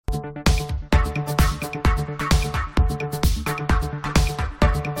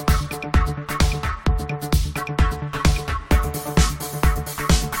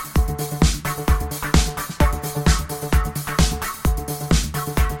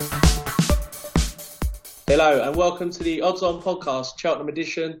Hello and welcome to the Odds On podcast, Cheltenham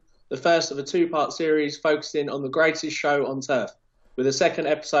edition, the first of a two-part series focusing on the greatest show on turf, with a second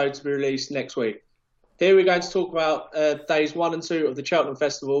episode to be released next week. Here we're going to talk about days 1 and 2 of the Cheltenham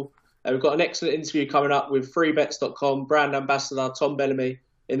Festival. We've got an excellent interview coming up with freebets.com brand ambassador Tom Bellamy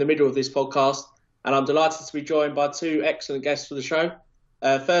in the middle of this podcast, and I'm delighted to be joined by two excellent guests for the show.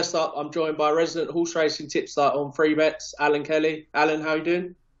 First up, I'm joined by resident horse racing tipster on Freebets, Alan Kelly. Alan, how are you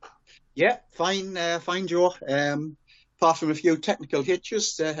doing? Yeah, fine, Joe. Apart from a few technical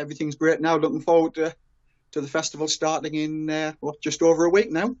hitches, everything's great now. Looking forward to the festival starting in just over a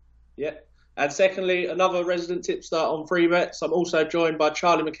week now. Yeah. And secondly, another resident tipster on Freebets. I'm also joined by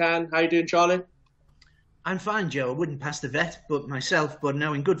Charlie McCann. How you doing, Charlie? I'm fine, Joe. I wouldn't pass the vet, but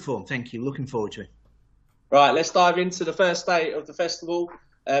now in good form. Thank you. Looking forward to it. Right, let's dive into the first day of the festival.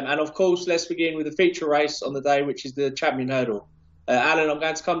 And of course, let's begin with the feature race on the day, which is the Champion Hurdle. Alan, I'm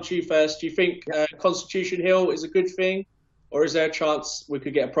going to come to you first. Do you think Constitution Hill is a good thing, or is there a chance we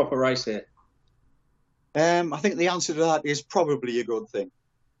could get a proper race here? I think the answer to that is probably a good thing.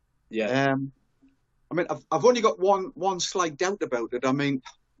 Yeah. I mean, I've only got one slight doubt about it. I mean,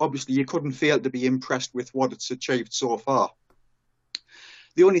 obviously, you couldn't fail to be impressed with what it's achieved so far.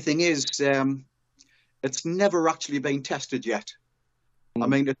 The only thing is, it's never actually been tested yet. I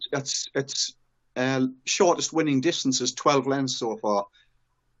mean, it's shortest winning distance is 12 lengths so far.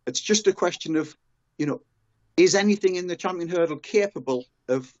 It's just a question of, is anything in the Champion Hurdle capable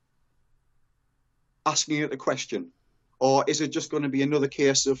of asking it a question? Or is it just going to be another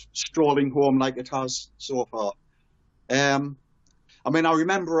case of strolling home like it has so far? I mean, I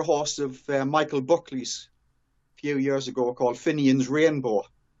remember a horse of Michael Buckley's a few years ago called Finian's Rainbow.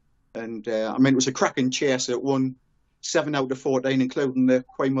 And I mean, it was a cracking chase. It won 7 out of 14, including the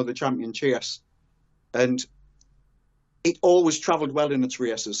Queen Mother Champion chase. And it always travelled well in its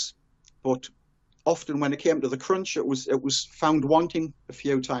races, but often when it came to the crunch, it was found wanting a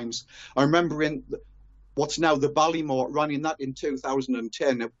few times. I remember in what's now the Ballymore, running that in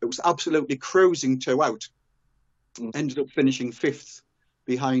 2010, it was absolutely cruising 2 out. Ended up finishing 5th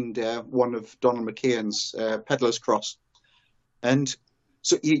behind one of Donald McCain's Pedlar's Cross. And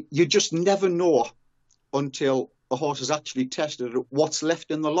so you just never know until a horse has actually tested what's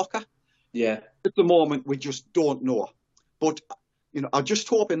left in the locker. Yeah. At the moment, we just don't know. But, I just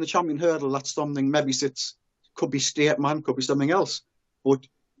hope in the Champion Hurdle that's something maybe could be Stateman, could be something else. But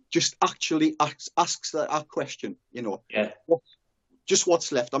just actually asks that question, Yeah. Just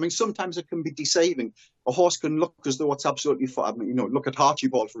what's left. I mean, sometimes it can be deceiving. A horse can look as though it's absolutely full. I mean, look at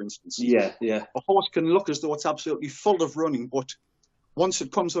Archibald, for instance. Yeah. A horse can look as though it's absolutely full of running, but once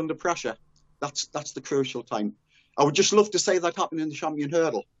it comes under pressure, that's the crucial time. I would just love to see that happen in the Champion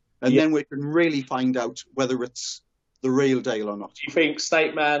Hurdle. And then we can really find out whether it's the real deal or not. Do you think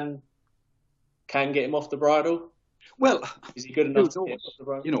Stateman can get him off the bridle? Well, is he good enough to get him off the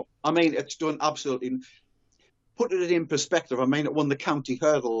bridle? I mean, it's done absolutely. Put it in perspective. I mean, it won the County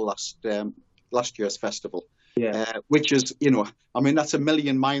Hurdle last year's festival. Yeah. Which is, I mean, that's a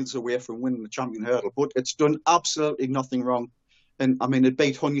million miles away from winning the Champion Hurdle, but it's done absolutely nothing wrong. And I mean, it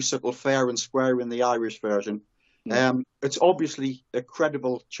beat Honeysuckle fair and square in the Irish version. It's obviously a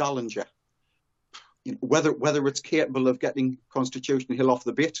credible challenger. Whether it's capable of getting Constitution Hill off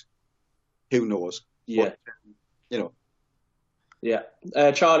the bit, who knows? Yeah. But,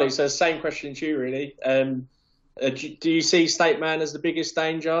 Yeah. Charlie, so same question to you, really. Do you see Stateman as the biggest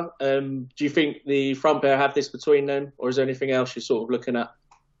danger? Do you think the front pair have this between them, or is there anything else you're sort of looking at?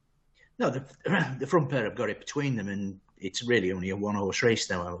 No, the front pair have got it between them, and it's really only a one-horse race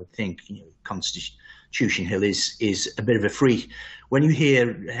now, I would think. Constitution Hill is a bit of a freak. When you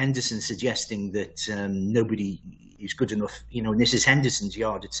hear Henderson suggesting that nobody is good enough, and this is Henderson's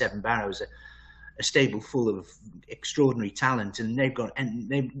yard at Seven Barrows, a stable full of extraordinary talent, and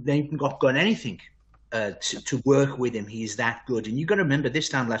they've not got anything to work with him. He is that good. And you've got to remember this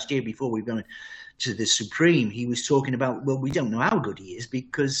time last year, before we went to the Supreme, he was talking about, well, we don't know how good he is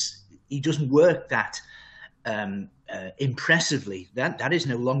because he doesn't work that impressively. That is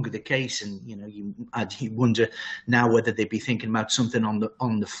no longer the case, and you wonder now whether they'd be thinking about something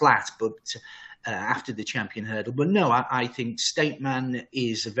on the flat, but after the Champion Hurdle. But no, I think Stateman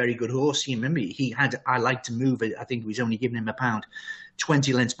is a very good horse. You remember he had I Like to Move. I think he was only giving him £1,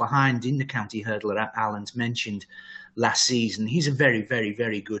 20 lengths behind in the County Hurdle that Alan's mentioned last season. He's a very, very,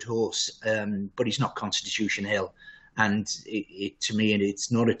 very good horse, but he's not Constitution Hill. And to me, it's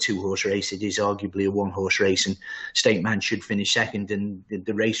not a 2-horse race. It is arguably a 1-horse race, and Stateman should finish second, and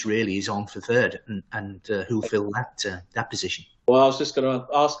the race really is on for third. And who'll fill that position? Well, I was just going to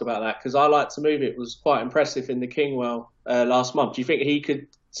ask about that because I Like to Move. It was quite impressive in the Kingwell last month. Do you think he could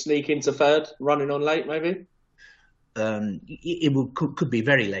sneak into third, running on late, maybe? Could be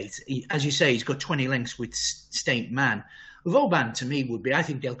very late. As you say, he's got 20 lengths with State Man. Vauban to me would be. I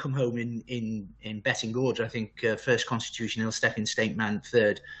think they'll come home in betting order. I think first Constitution Hill, second State Man,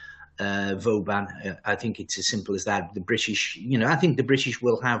 third Vauban. I think it's as simple as that. The British, I think the British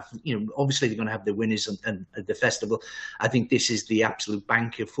will have, obviously they're going to have the winners and the festival. I think this is the absolute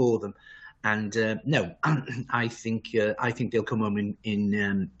banker for them. And no, I think they'll come home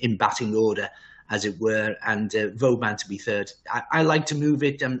in batting order, as it were, and Vauban to be third. I like to move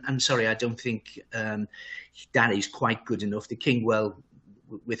it. I'm sorry, I don't think that is quite good enough. The Kingwell,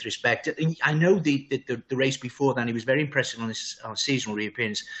 with respect, I know the race before then, he was very impressive on his seasonal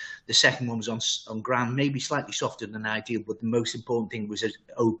reappearance. The second one was on ground, maybe slightly softer than ideal, but the most important thing was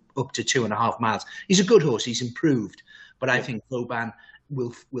up to 2.5 miles. He's a good horse. He's improved, but I think Vauban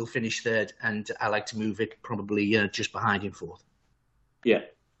will finish third, and I like to move it probably just behind him fourth. Yeah.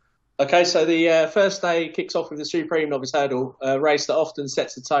 Okay, so the first day kicks off with the Supreme Novice Hurdle, a race that often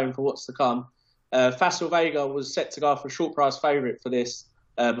sets the tone for what's to come. Facile Vega was set to go for a short price favourite for this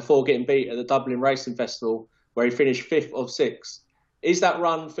before getting beat at the Dublin Racing Festival, where he finished 5th of 6. Is that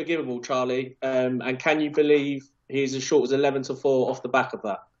run forgivable, Charlie? And can you believe he's as short as 11-4 off the back of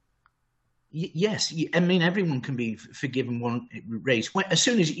that? Yes, I mean, everyone can be forgiven one race. As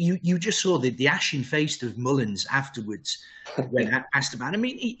soon as you just saw the ashen face of Mullins afterwards when asked about, I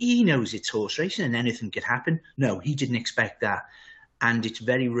mean, he knows it's horse racing and anything could happen. No, he didn't expect that. And it's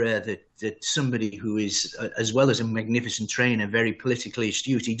very rare that somebody who is, as well as a magnificent trainer, very politically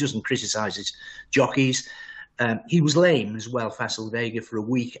astute, he doesn't criticise his jockeys. He was lame as well, Facile Vega, for a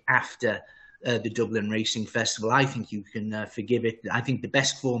week after the Dublin Racing Festival. I think you can forgive it. I think the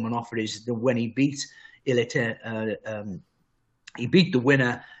best form on offer is when he beat Ilete. He beat the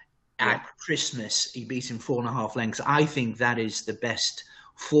winner at Christmas. He beat him 4.5 lengths. I think that is the best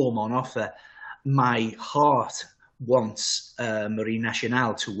form on offer. My heart wants Marine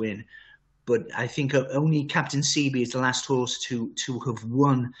Nationale to win, but I think only Captain Seaby is the last horse to have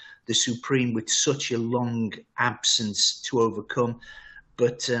won the Supreme with such a long absence to overcome.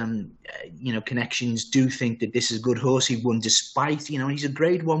 But, connections do think that this is a good horse. He won despite, he's a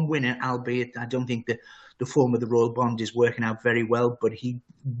grade 1 winner, albeit I don't think the form of the Royal Bond is working out very well, but he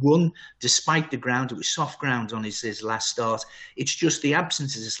won despite the ground. It was soft ground on his last start. It's just the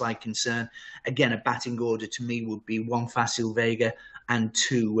absence is a slight concern. Again, a batting order to me would be 1 Facile Vega and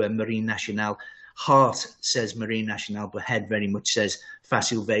 2 Marine Nationale. Heart says Marine Nationale, but head very much says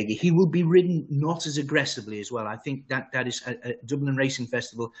Facile Vega. He will be ridden not as aggressively as well. I think that is a Dublin Racing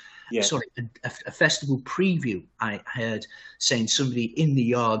Festival. Yeah. Sorry, a festival preview I heard saying somebody in the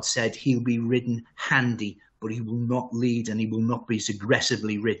yard said he'll be ridden handy, but he will not lead and he will not be as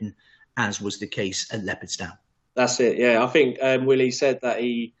aggressively ridden as was the case at Leopardstown. That's it, yeah. I think Willie said that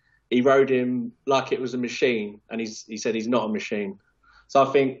he rode him like it was a machine, and he said he's not a machine. So I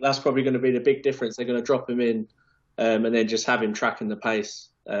think that's probably going to be the big difference. They're going to drop him in and then just have him tracking the pace.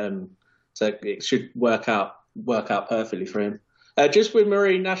 So it should work out perfectly for him. Just with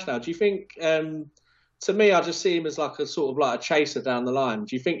Marine Nationale, do you think? To me, I just see him as like a chaser down the line.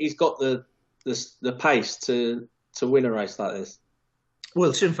 Do you think he's got the pace to win a race like this?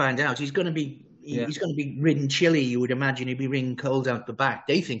 We'll soon find out. He's going to be. He's going to be ridden chilly. You would imagine he'd be ridden cold out the back.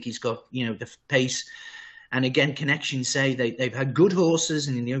 They think he's got the pace. And again, connections say they've had good horses,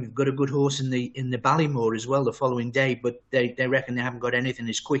 and we've got a good horse in the Ballymore as well the following day. But they reckon they haven't got anything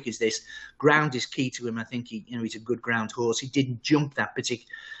as quick as this. Ground is key to him. I think he's a good ground horse. He didn't jump that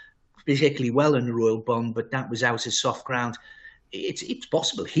particularly well in the Royal Bond, but that was out as soft ground. It's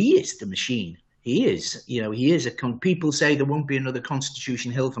possible he is the machine. He is. He is people say there won't be another Constitution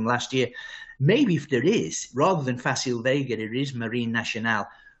Hill from last year. Maybe if there is, rather than Facile Vega, there is Marine Nationale.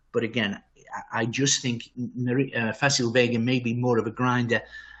 But again, I just think Facile Vega may be more of a grinder,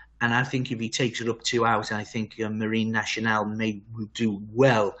 and I think if he takes it up 2 out, I think Marine Nationale may do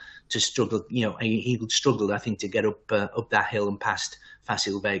well to struggle. He will struggle, I think, to get up that hill and past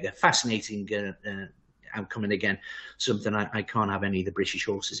Facile Vega. Fascinating outcome, and again, something I can't have any of the British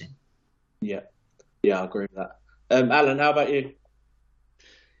horses in. Yeah, I agree with that. Alan, how about you?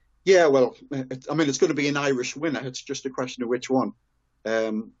 Yeah, well, it's going to be an Irish winner. It's just a question of which one.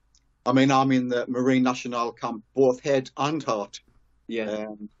 I'm in the Marine Nationale camp, both head and heart. Yeah.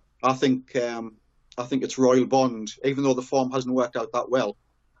 I think it's Royal Bond, even though the form hasn't worked out that well.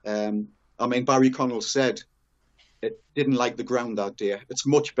 Barry Connell said it didn't like the ground that day. It's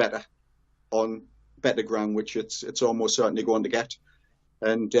much better on better ground, which it's almost certainly going to get.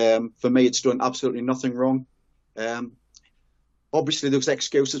 And for me, it's done absolutely nothing wrong. Obviously, there was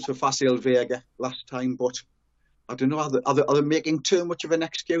excuses for Facile Vega last time, but I don't know, are they making too much of an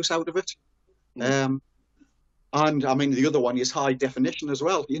excuse out of it? And I mean, the other one is High Definition as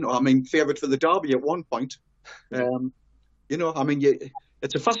well. You know, I mean, favourite for the Derby at one point. You know, I mean,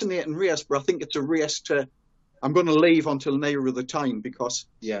 it's a fascinating race, but I think it's a race I'm going to leave until nearer the time, because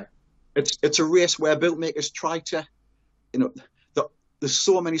it's a race where bookmakers try to, you know, there's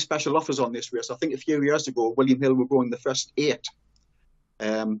so many special offers on this race. I think a few years ago, William Hill were going the first 8.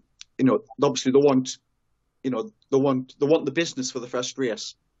 You know, obviously they want the business for the first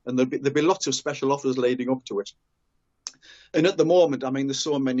race, and there'll be lots of special offers leading up to it. And at the moment, I mean, there's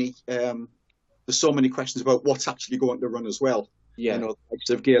so many questions about what's actually going to run as well. Yeah. You know, like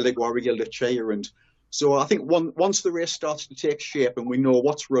of Gaelic Warrior, Lucia, and so I think once the race starts to take shape and we know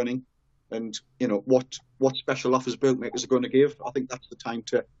what's running, and you know what special offers bookmakers are going to give, I think that's the time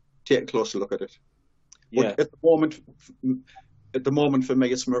to take a closer look at it. Yeah. But at the moment for me,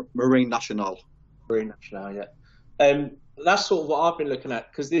 it's Marine National. Marine National, yeah. That's sort of what I've been looking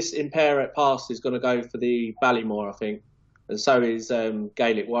at, because this Impair at Pass is going to go for the Ballymore, I think, and so is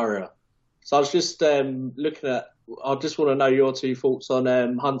Gaelic Warrior. So I was just looking at. I just want to know your 2 thoughts on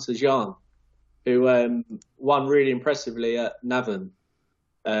Hunter's Yarn, who won really impressively at Navan.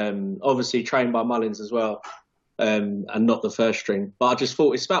 Obviously trained by Mullins as well, and not the first string. But I just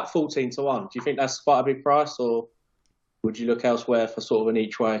thought it's about 14 to 1. Do you think that's quite a big price, or would you look elsewhere for sort of an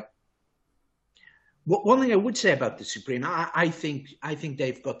each way? One thing I would say about the Supreme, I think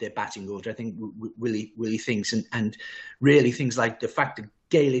they've got their batting order. I think Willie thinks, and really things like the fact that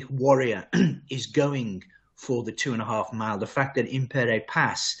Gaelic Warrior is going for the 2.5 mile, the fact that Impair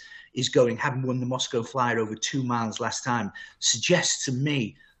Pass is going, having won the Moscow Flyer over 2 miles last time, suggests to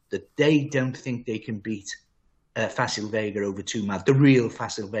me that they don't think they can beat Facile Vega over 2 miles, the real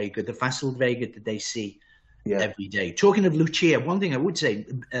Facile Vega, the Facile Vega that they see every day. Talking of Lucia, one thing I would say,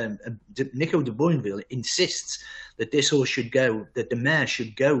 Nico de Boinville insists that this horse should go, that the mare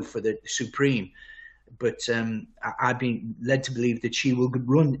should go for the Supreme. But I've been led to believe that she will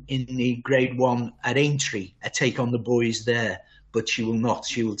run in the Grade 1 at Aintree, a take on the boys there. But she will not.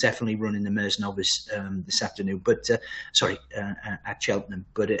 She will definitely run in the Mares Novice this afternoon. But at Cheltenham.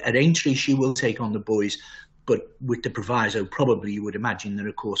 But at Aintree, she will take on the boys. But with the proviso, probably you would imagine that,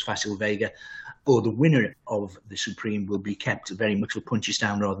 of course, Facile Vega or the winner of the Supreme will be kept very much with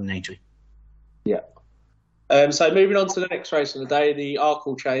Punchestown rather than Aintree. Yeah. So moving on to the next race of the day, the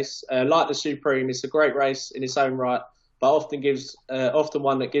Arkle Chase. Like the Supreme, it's a great race in its own right, but often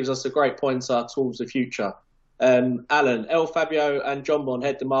one that gives us a great pointer towards the future. Alan, El Fabio and John Bon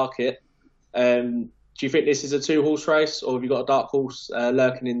head the market. Do you think this is a 2-horse race, or have you got a dark horse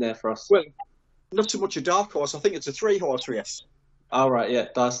lurking in there for us? Well, not so much a dark horse. I think it's a 3-horse race. All right, yeah,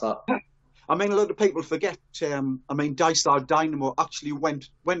 dice up. I mean, a lot of people forget. Dystar Dynamo actually went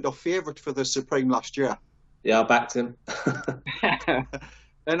off favourite for the Supreme last year. Yeah, I backed him.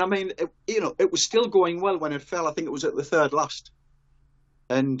 And I mean, it was still going well when it fell. I think it was at the 3rd last,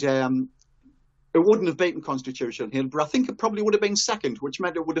 and it wouldn't have beaten Constitution Hill, but I think it probably would have been 2nd, which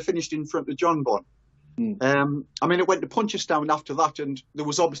meant it would have finished in front of John Bon. I mean, it went to Punchestown after that, and there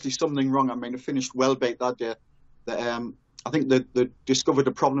was obviously something wrong. I mean, it finished well beat that day. I think they discovered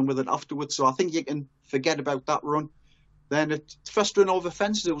a problem with it afterwards, so I think you can forget about that run. Then its first run over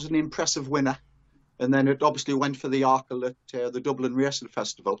fences, it was an impressive winner. And then it obviously went for the Arkle at the Dublin Racing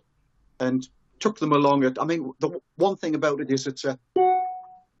Festival and took them along. I mean, the one thing about it is it's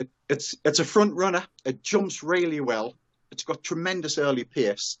a front runner. It jumps really well. It's got tremendous early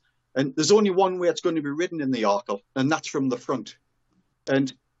pace. And there's only one way it's going to be ridden in the Arkle, and that's from the front.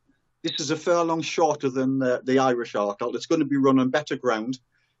 And this is a furlong shorter than the Irish Arkle. It's going to be run on better ground.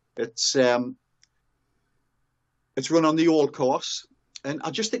 It's run on the old course. And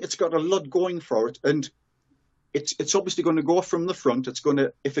I just think it's got a lot going for it. And it's obviously going to go from the front. It's going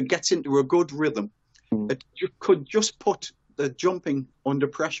to, if it gets into a good rhythm, it could just put the jumping under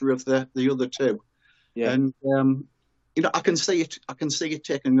pressure of the other two. Yeah. And, I can see it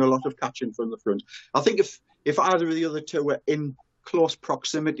taking a lot of catching from the front. I think if either of the other two were in close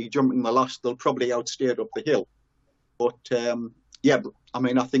proximity jumping the last, they'll probably outstay it up the hill. But, I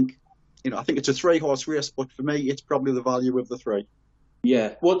mean, I think it's a 3-horse race, but for me, it's probably the value of the 3.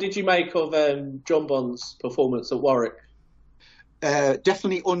 Yeah. What did you make of John Bon's performance at Warwick?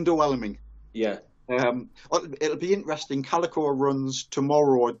 Definitely underwhelming. Yeah. It'll be interesting. Calico runs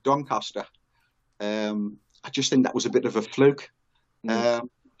tomorrow at Doncaster. I just think that was a bit of a fluke. I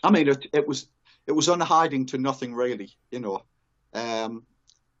mean, it was on hiding to nothing really,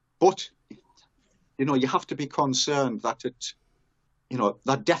 but you have to be concerned that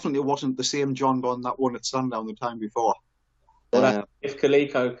that definitely wasn't the same John Bon that won at Sandown the time before. Well, if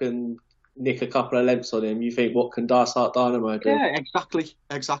Calico can nick a couple of lengths on him, you think, what can Dysart Dynamo do? Yeah,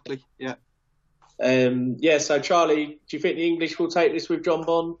 exactly. Yeah. So Charlie, do you think the English will take this with John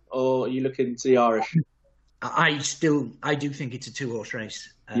Bond, or are you looking to the Irish? I do think it's a 2-horse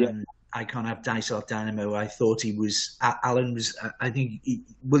race. I can't have Dysart Dynamo. I thought he was. Alan was. I think.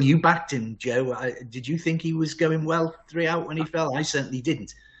 Well, you backed him, Joe. Did you think he was going well 3 out when he fell? I certainly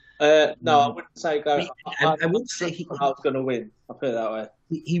didn't. No, I wouldn't say go. I would say I was going to win. I'll put it that way.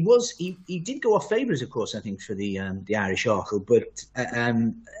 He did go off favourites, of course. I think for the Irish Arkle, but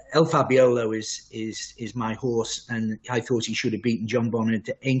El Fabiolo is my horse, and I thought he should have beaten John Bonnet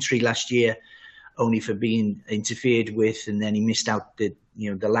at Aintree last year, only for being interfered with, and then he missed out the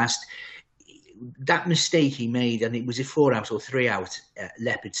last. That mistake he made, and it was a 4 out or 3 out at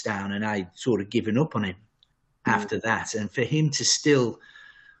Leopardstown, and I'd sort of given up on him after that. And for him to still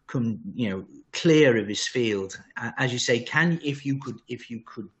come, clear of his field, as you say, if you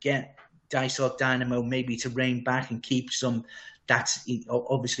could get Dysart Dynamo maybe to rein back and keep some, that's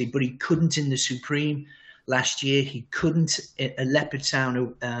obviously, but he couldn't in the Supreme last year. He couldn't at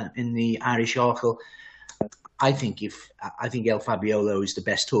Leopardstown in the Irish Arkle. I think El Fabiolo is the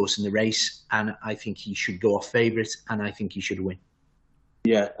best horse in the race, and I think he should go off favourite, and I think he should win.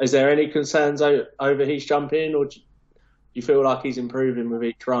 Yeah. Is there any concerns over his jumping, or do you feel like he's improving with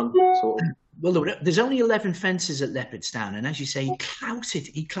each run? Sort of? Well, there's only 11 fences at Leopardstown, and as you say, he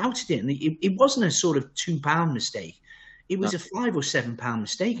clouted it, and it wasn't a sort of £2 mistake. It was a £5 or £7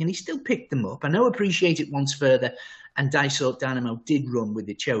 mistake, and he still picked them up. I know Appreciate It once further, and Dysart Dynamo did run with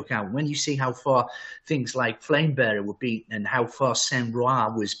the choke out. When you see how far things like Flamebearer were beaten and how far Saint Roi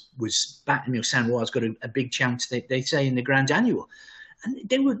was back, Saint Roi's got a big chance, they say, in the Grand Annual, and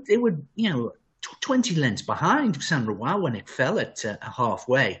they were 20 lengths behind Saint Roi when it fell at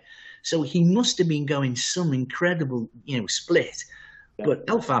halfway. So he must have been going some incredible split. But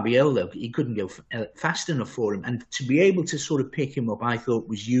El Fabiolo, he couldn't go fast enough for him. And to be able to sort of pick him up, I thought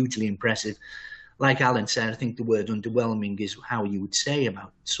was hugely impressive. Like Alan said, I think the word underwhelming is how you would say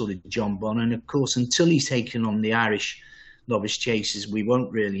about sort of John Bonn. And of course, until he's taken on the Irish novice chasers, we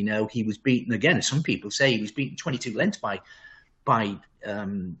won't really know. He was beaten, again, as some people say, he was beaten 22 lengths by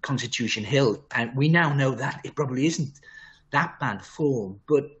Constitution Hill. And we now know that it probably isn't that bad form.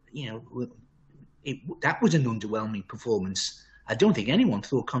 But, that was an underwhelming performance. I don't think anyone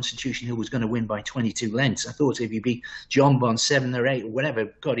thought Constitution Hill was going to win by 22 lengths. I thought if you beat John Bonn 7 or 8 or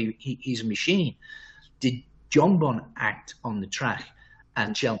whatever, God, he's a machine. Did John Bonn act on the track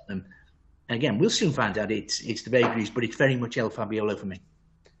at Cheltenham? And again, we'll soon find out. It's the vagaries, but it's very much El Fabiolo for me.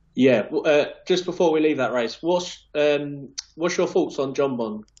 Yeah. Just before we leave that race, what's your thoughts on John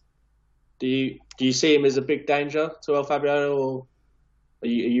Bonn? Do you see him as a big danger to El Fabiolo, or are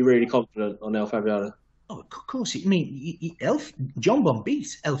you really confident on El Fabiolo? Oh, of course. John Bonn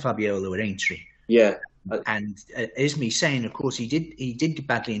beat El Fabiolo at Aintree. Yeah. And as me saying, of course, he did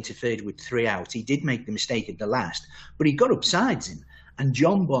badly interfered with 3 out. He did make the mistake at the last, but he got upsides him. And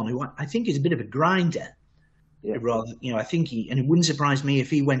John Bonn, who I think is a bit of a grinder, rather, I think and it wouldn't surprise me if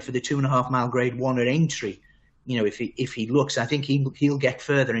he went for the 2.5 mile Grade 1 at Aintree. If he looks, I think he'll get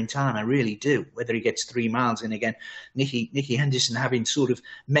further in time. I really do. Whether he gets 3 miles, and again, Nicky Henderson having sort of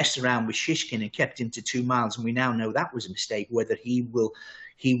messed around with Shishkin and kept him to 2 miles, and we now know that was a mistake. Whether he will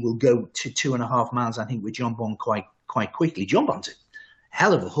go to 2.5 miles, I think, with John Bonn quite quickly. John Bonn's a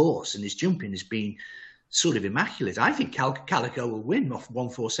hell of a horse, and his jumping has been sort of immaculate. I think Calico will win off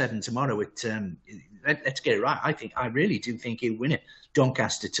 147 tomorrow. Let's get it right. I really do think he'll win it.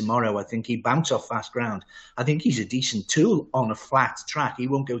 Doncaster tomorrow. I think he bounced off fast ground. I think he's a decent tool on a flat track. He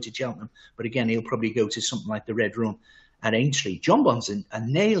won't go to Cheltenham, but again, he'll probably go to something like the Red Run at Aintree. John Bonn's a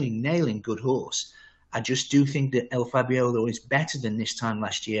nailing good horse. I just do think that El Fabiolo is better than this time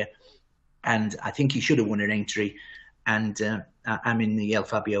last year, and I think he should have won at Aintree. And I'm in the El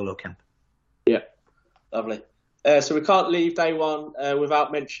Fabiolo camp. Yeah, lovely. So we can't leave day one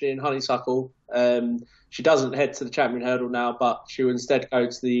without mentioning Honeysuckle. She doesn't head to the Champion Hurdle now, but she will instead go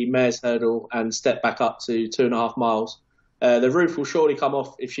to the Mares Hurdle and step back up to 2.5 miles. The roof will surely come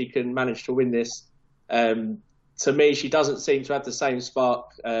off if she can manage to win this. To me, she doesn't seem to have the same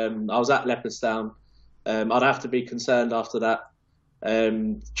spark. I was at Leopardstown. I'd have to be concerned after that.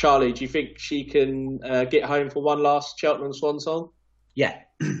 Charlie, do you think she can get home for one last Cheltenham Swan song? Yeah,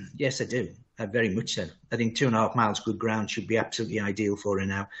 yes, I do. Very much so. I think 2.5 miles good ground should be absolutely ideal for her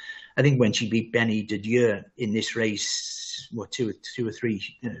now. I think when she beat Benny Didier in this race, 2 or 3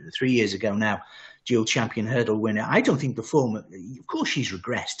 years ago now, dual champion hurdle winner, I don't think the form, of course she's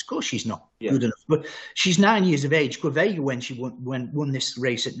regressed. Of course she's not good enough. But she's 9 years of age. Quevega, when she won this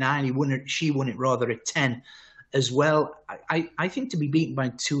race at 9, she won it rather at 10. as well. I think to be beaten by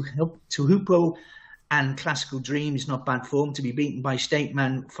Tuhupo and Classical Dream is not bad form. To be beaten by State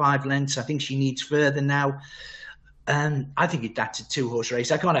Man 5 lengths, I think she needs further now. I think that's a 2-horse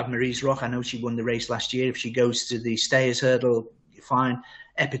race. I can't have Maryse Rock. I know she won the race last year. If she goes to the Stayers Hurdle, fine.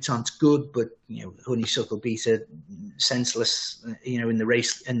 Epatant's good, but Honeysuckle beat her senseless, in the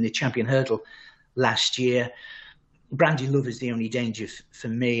race in the Champion Hurdle last year. Brandy Love is the only danger for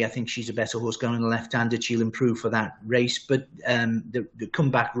me. I think she's a better horse going left-handed. She'll improve for that race. But the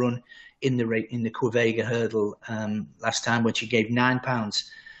comeback run in the Corvega Hurdle last time, when she gave £9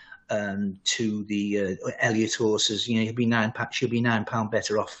 to the Elliott horses, she'll be £9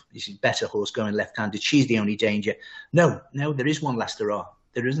 better off. She's a better horse going left-handed. She's the only danger. No, there is one last hurrah.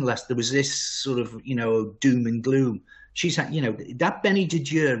 There isn't last. There was this sort of doom and gloom. She's had, that Benny de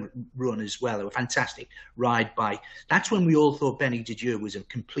Dieu run as well, a fantastic ride by. That's when we all thought Benny de Dieu was a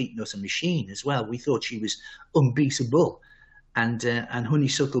complete nutter machine as well. We thought she was unbeatable, and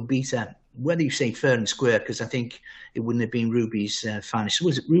Honeysuckle beat her. Whether you say fair and square, because I think it wouldn't have been Ruby's finest.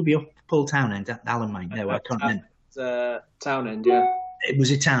 Was it Ruby or Paul Townend? Alan might know. I can't remember. Townend, yeah. It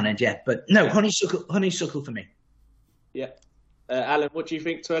was a Townend, yeah. But no, Honeysuckle for me. Yeah. Alan, what do you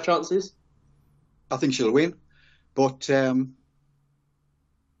think to her chances? I think she'll win. But I'm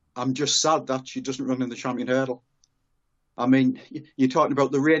just sad that she doesn't run in the Champion Hurdle. I mean, you're talking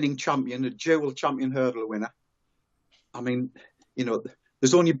about the reigning champion, a dual Champion Hurdle winner. I mean,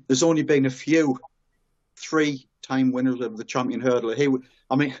 there's only been a few 3-time winners of the Champion Hurdle.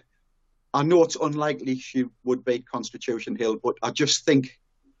 I know it's unlikely she would beat Constitution Hill, but I just think,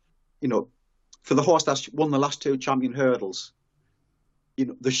 for the horse that's won the last 2 Champion Hurdles,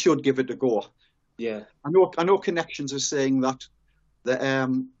 they should give it a go. Yeah, I know Connections are saying that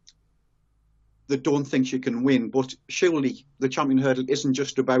they don't think she can win, but surely the Champion Hurdle isn't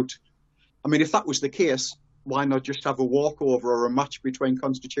just about. I mean, if that was the case, why not just have a walkover or a match between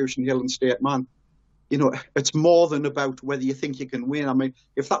Constitution Hill and State Man? It's more than about whether you think you can win. I mean,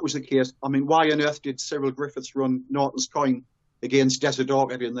 if that was the case, why on earth did Cyril Griffiths run Norton's Coin against Desert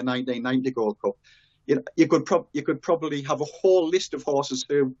Orchid in the 1990 Gold Cup? You could probably have a whole list of horses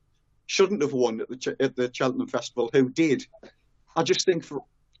who shouldn't have won at the Cheltenham Festival who did. I just think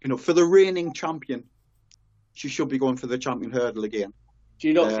for the reigning champion, she should be going for the Champion Hurdle again. Do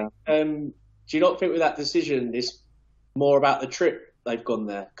you not think with that decision it's more about the trip they've gone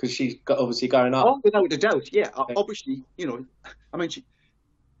there, because she's obviously going up? Oh, without a doubt, yeah. Obviously,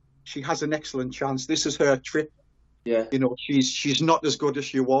 she has an excellent chance. This is her trip. Yeah. She's not as good as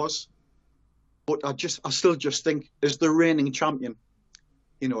she was, but I still think as the reigning champion,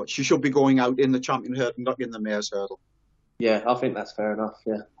 she should be going out in the Champion Hurdle, not in the Mayor's Hurdle. Yeah, I think that's fair enough,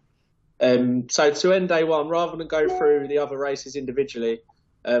 yeah. So to end day one, rather than go through the other races individually,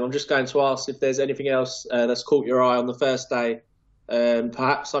 I'm just going to ask if there's anything else that's caught your eye on the first day,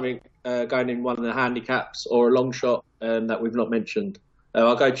 perhaps something going in one of the handicaps or a long shot that we've not mentioned.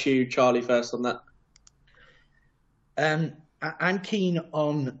 I'll go to you, Charlie, first on that. I'm keen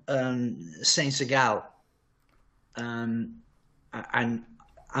on Saint Segal.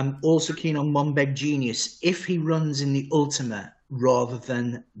 I'm also keen on Monbeg Genius if he runs in the Ultima rather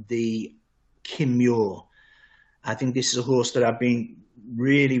than the Kim Muir. I think this is a horse that I've been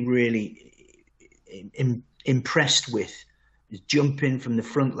really, really impressed with. He's jumping from the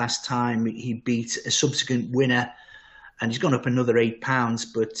front last time. He beat a subsequent winner, and he's gone up another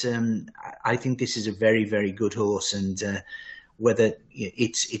 £8. But I think this is a very, very good horse, and whether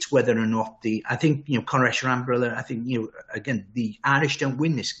it's whether or not I think Conrad Rambrilla. I think again the Irish don't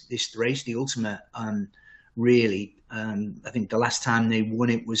win this race, the Ultima. Really, I think the last time they won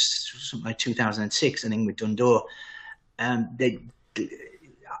it was something like 2006. I think with Dundor. I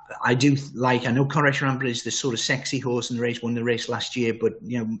know Conrad Rambrilla is the sort of sexy horse in the race. Won the race last year, but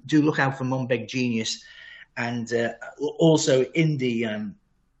do look out for Monbeg Genius, and also in the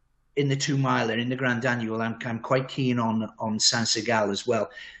 2 miler in the Grand Annual, I'm quite keen on Saint Segal as well.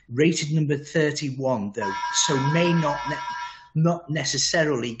 Rated number 31 though, so may not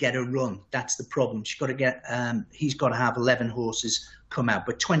necessarily get a run. That's the problem. She's got to get. He's got to have 11 horses come out,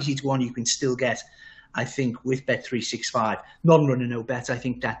 but 20-1 you can still get. I think with Bet365, non-runner no bet. I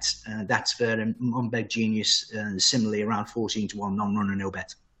think that's fair. And Monbeg Genius similarly around 14-1, non-runner no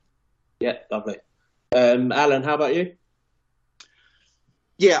bet. Yeah, lovely. Alan, how about you?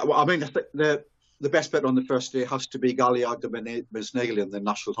 Yeah, well, I mean, the best bet on the first day has to be Galliard de Mesnil in the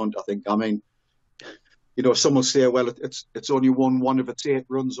National Hunt, I think. I mean, some will say, well, it's only won one of its 8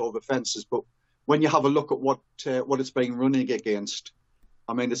 runs over fences, but when you have a look at what it's been running against,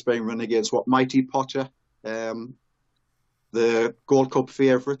 I mean, it's been running against Mighty Potter, the Gold Cup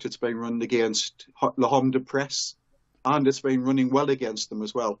favourite. It's been run against Le Homme de Presse, and it's been running well against them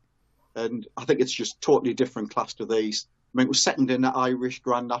as well. And I think it's just totally different class to these. I mean, it was second in the Irish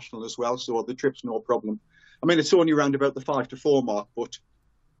Grand National as well, so the trip's no problem. I mean, it's only around about the 5-4 mark, but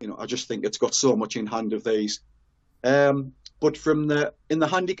I just think it's got so much in hand of these. But in the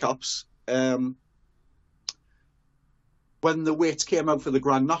handicaps, when the weights came out for the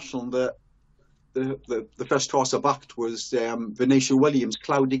Grand National, the first horse I backed was Venetia Williams,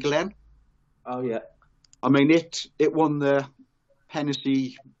 Cloudy Glen. Oh yeah. I mean, it won the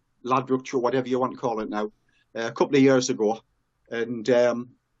Hennessy Ladbrokes, or whatever you want to call it now, a couple of years ago, and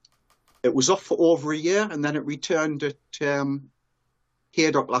it was off for over a year, and then it returned at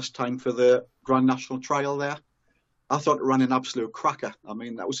Haydock last time for the Grand National trial there. I thought it ran an absolute cracker. I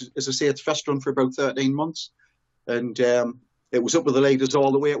mean, that was, as I say, its first run for about 13 months, and it was up with the leaders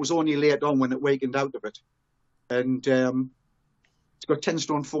all the way. It was only late on when it wakened out of it, and it's got 10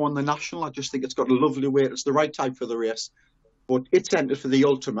 stone 4 on the National. I just think it's got a lovely weight. It's the right type for the race, but it's entered for the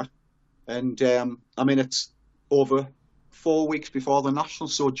Ultimate, and I mean, it's over 4 weeks before the National,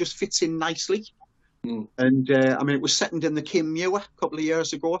 so it just fits in nicely. And I mean, it was second in the Kim Muir a couple of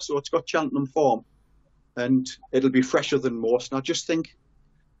years ago, so it's got Cheltenham form, and it'll be fresher than most. And I just think,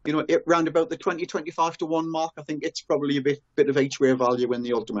 it round about the 20-25 to 1 mark, I think it's probably a bit of each way value in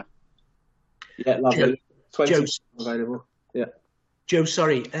the Ultimate. Yeah, lovely. 20 Joe, available. Yeah. Joe,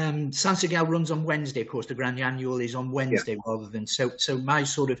 sorry. Sansegal runs on Wednesday, of course. The Grand Annual is on Wednesday rather than so. My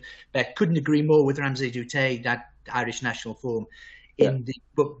sort of bet, couldn't agree more with Ramsey Doutet, that Irish national form.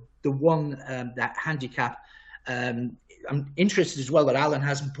 But the one that handicap, I'm interested as well that Alan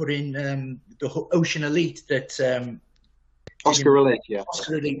hasn't put in the Ocean Elite that Oscar Elite,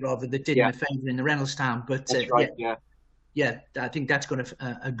 Oscar Elite rather, that did in the favour in the Reynolds-Town. But that's right, yeah, I think that's got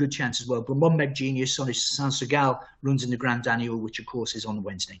a good chance as well. But Monmeg Genius on his Sansegal runs in the Grand Annual, which of course is on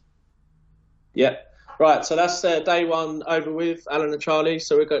Wednesday. Yeah, right. So that's day one over with, Alan and Charlie.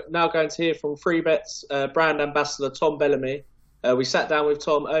 So we're now going to hear from Freebet's brand ambassador Tom Bellamy. We sat down with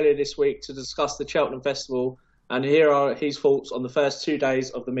Tom earlier this week to discuss the Cheltenham Festival, and here are his thoughts on the first 2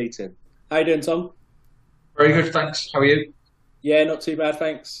 days of the meeting. How you doing, Tom? Very good, thanks. How are you? Yeah, not too bad,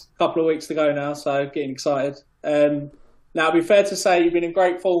 thanks. A couple of weeks to go now, so getting excited. Now, it'd be fair to say you've been in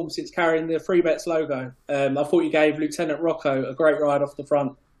great form since carrying the Freebets logo. I thought you gave Lieutenant Rocco a great ride off the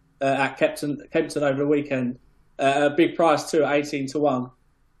front at Kempton over the weekend. A big price too, at 18 to 1.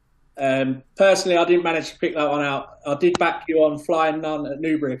 Personally, I didn't manage to pick that one out. I did back you on Flying Nun at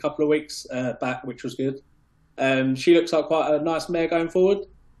Newbury a couple of weeks back, which was good. She looks like quite a nice mare going forward.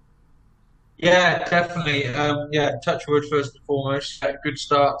 Yeah, definitely. Touch wood first and foremost. A good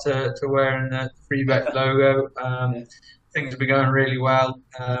start to wearing the Freebet logo. Things have been going really well.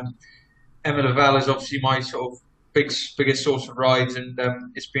 Emma Laval is obviously my sort of biggest source of rides, and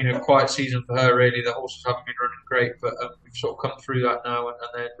it's been a quiet season for her, really. The horses haven't been running great, but we've sort of come through that now, and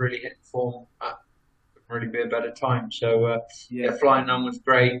they're really hitting form. Couldn't really be a better time. So, Flying Nun was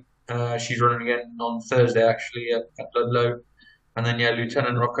great. She's running again on Thursday, actually, at Ludlow. And then,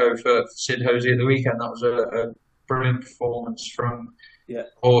 Lieutenant Rocco for Sid Hosey at the weekend. That was a brilliant performance from a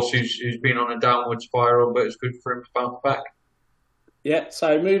horse who's been on a downward spiral, but it's good for him to bounce back. Yeah,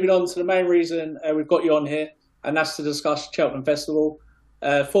 so moving on to the main reason we've got you on here, and that's to discuss Cheltenham Festival.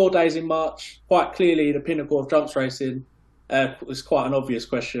 4 days in March, quite clearly the pinnacle of jumps racing. Was quite an obvious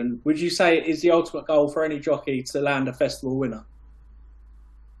question. Would you say it is the ultimate goal for any jockey to land a festival winner?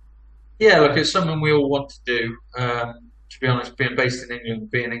 Yeah, look, it's something we all want to do. To be honest, being based in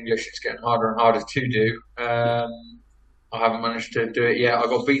England, being English, it's getting harder and harder to do. I haven't managed to do it yet. I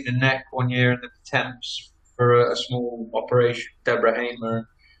got beaten in the neck one year in the Thames for a small operation, Deborah Hamer.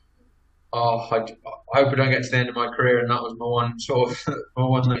 I hope I don't get to the end of my career, and that was my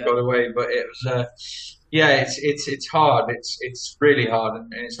one that got away. But it was, it's hard. It's really hard,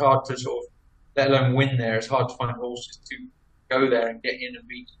 and it's hard to sort of, let alone win there. It's hard to find horses to go there and get in and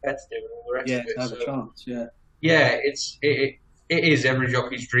be competitive and all the rest of it. Yeah, have a chance. It is every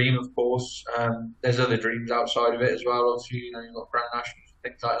jockey's dream, of course. There's other dreams outside of it as well. Obviously, you've got Grand Nationals,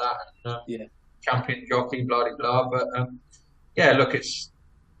 things like that, and champion jockey, blah blah. But look, it's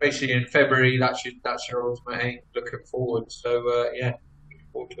basically in February. That's your ultimate aim, looking forward. So looking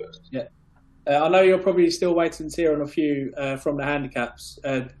forward to it. Yeah. I know you're probably still waiting to hear on a few from the handicaps.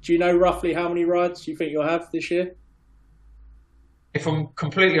 Do you know roughly how many rides you think you'll have this year? If I'm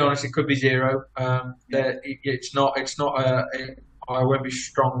completely honest, it could be 0. It's not. I won't be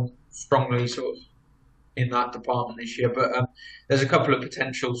strongly sort of in that department this year. But there's a couple of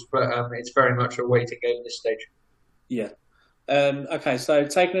potentials, but it's very much a waiting game at this stage. Yeah. Okay. So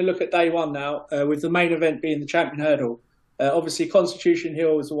taking a look at day one now, with the main event being the Champion Hurdle, Obviously, Constitution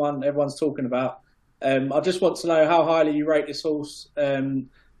Hill is the one everyone's talking about. I just want to know how highly you rate this horse, and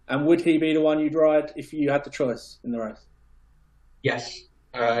would he be the one you'd ride if you had the choice in the race? Yes,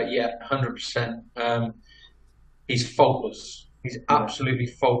 100%. He's faultless. He's absolutely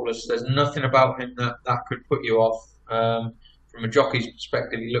faultless. There's nothing about him that could put you off. From a jockey's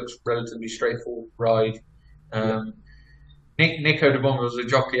perspective, he looks relatively straightforward ride. Nico de Bonga was a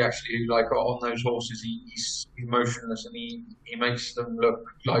jockey actually who, like, on those horses, he's motionless and he makes them look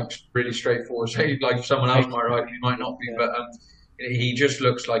like really straightforward. So, like, if someone else might ride, he might not be, but he just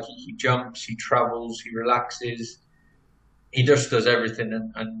looks like he jumps, he travels, he relaxes, he just does everything.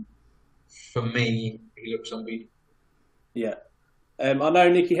 And for me, he looks unbeatable. Yeah. I know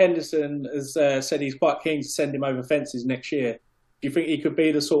Nicky Henderson has said he's quite keen to send him over fences next year. Do you think he could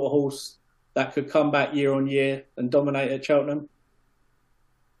be the sort of horse that could come back year on year and dominate at Cheltenham?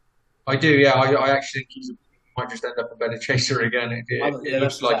 I do, yeah. I actually think he might just end up a better chaser again. It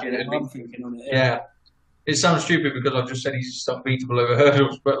looks like it. I'm thinking on it. Yeah. It sounds stupid because I've just said he's just unbeatable over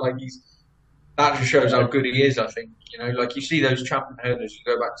hurdles, but like that just shows how good he is. I think, you know, like you see those champion hurdlers, you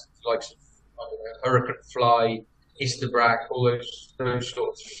go back to the likes of Hurricane Fly, Isterbrack, all those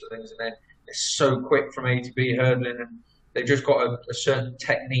sorts of things, and they're so quick from A to B hurdling, and they've just got a certain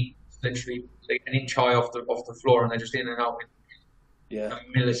technique, literally like an inch high off the floor, and they're just in and out in a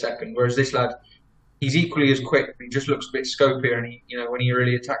millisecond. Whereas this lad, he's equally as quick, but he just looks a bit scopier, and he, you know, when he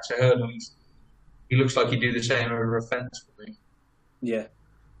really attacks a hurdle, he looks like he'd do the same over a fence for me. Yeah.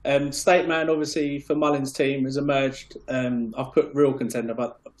 State Man, obviously, for Mullins' team has emerged. I've put real contender,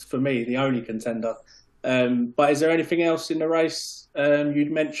 but for me, the only contender. But is there anything else in the race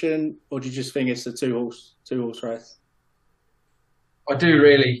you'd mention, or do you just think it's a two horse race? I do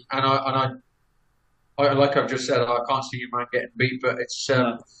really, and I like I've just said, I can't see your man getting beat, but it's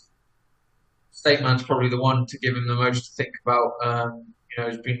State Man's probably the one to give him the most to think about. You know,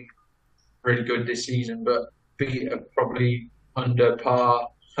 he's been really good this season, but beat probably under par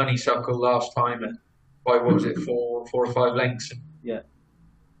Honeysuckle last time by what was it, four or five lengths. Yeah.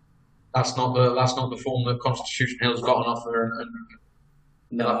 That's not the form that Constitution Hill's got on offer,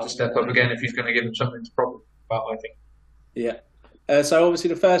 and he'll have to step up again if he's going to give him something to problem about, I think. Yeah. So obviously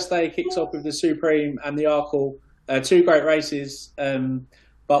the first day kicks off with the Supreme and the Arkle, two great races,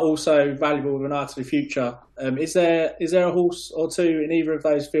 but also valuable with an eye to the future. Is there a horse or two in either of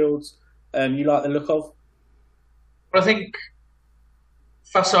those fields you like the look of? Well, I think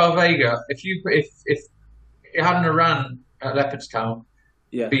Facile Vega, if it hadn't ran at Leopardstown,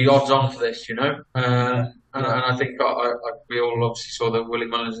 be odds on for this, you know. And I think we all obviously saw the Willie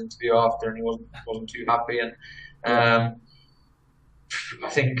Mullins interview after, and he wasn't too happy. And I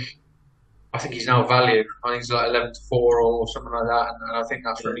think he's now value. I think he's like 11-4 or something like that, and I think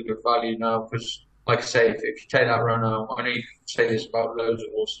that's really good value now because, like I say, if you take that run out, I know you can say this about loads of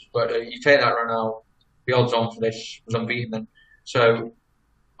horses, but you take that run out, the odds on for this was unbeaten. Then. So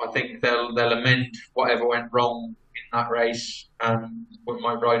I think they'll amend whatever went wrong in that race, and we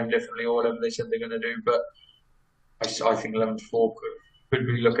might ride him differently or whatever they said they're going to do. But I think 11-4 could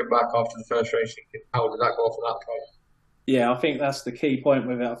be looking back after the first race thinking, how did that go off at that price? Yeah, I think that's the key point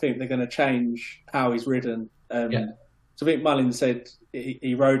with it. I think they're going to change how he's ridden. So I think Mullins said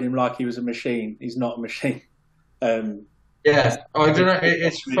he rode him like he was a machine. He's not a machine. I don't know.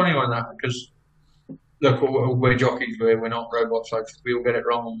 It's a funny one, that, because look, we're jockeys, we're not robots. Like, we all get it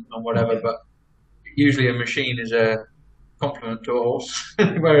wrong and whatever, but usually a machine is a compliment to a horse.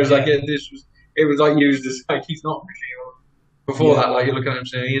 Whereas like it was like used as like he's not a machine. Before that, like you're looking at him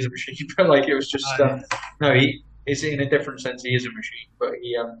saying he is a machine, but like it was just no, he is in a different sense. He is a machine, but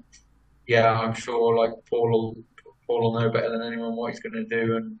I'm sure like Paul will know better than anyone what he's going to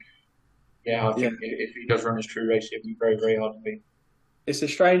do, and I think if he does run his true race, it'd be very, very hard to beat. It's a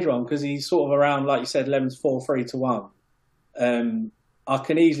strange one because he's sort of around, like you said, 11-4, 3-1. I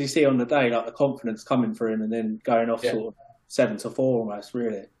can easily see on the day like the confidence coming for him and then going off sort of 7-4 almost,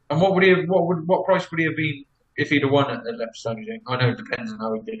 really. And what price would he have been if he'd have won at the Leopardstown, you think? I know it depends on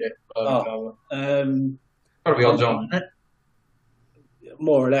how he did it. Got to be odds on, isn't it?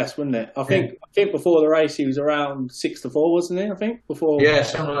 More or less, wouldn't it? I think before the race he was around 6-4, wasn't he? I think before. Yeah,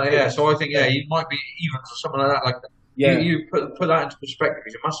 something like that. So I think he might be even or something like that. Like you put that into perspective.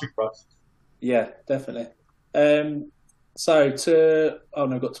 He's a massive price. Yeah, definitely. So got to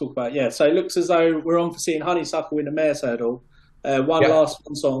talk about So it looks as though we're on for seeing Honeysuckle in the Mare's Hurdle. Last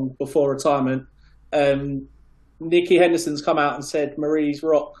one song before retirement. Nicky Henderson's come out and said Marie's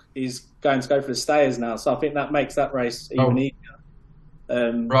Rock is going to go for the stayers now. So I think that makes that race even easier.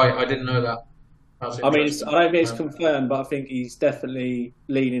 Right, I didn't know that. I mean, I don't think it's confirmed, but I think he's definitely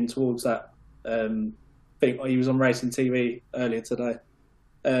leaning towards that. think he was on racing TV earlier today.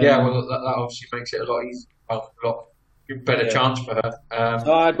 Yeah, well, that obviously makes it a lot easier, a lot better chance for her.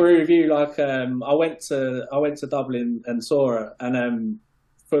 So I agree with you. Like, I went to Dublin and saw her, and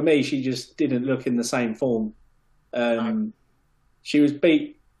for me, she just didn't look in the same form. She was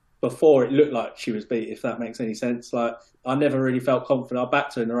beat before it looked like she was beat, if that makes any sense. Like, I never really felt confident. I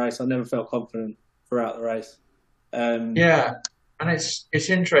backed her in the race. I never felt confident throughout the race. Yeah, and it's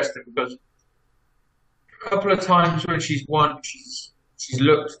interesting because a couple of times when she's won, she's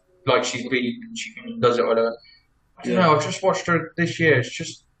looked like she's beaten and she does it, whatever. I don't know. I've just watched her this year.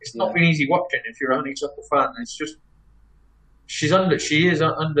 It's not been easy watching if you're a Honeysuckle fan. It's just she is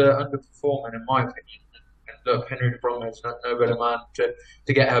underperforming in my opinion. And look, Henry de Bromhead is no better man to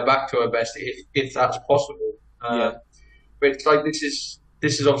get her back to her best if that's possible. But it's like this is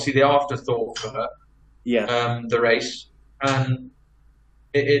obviously the afterthought for her. The race, and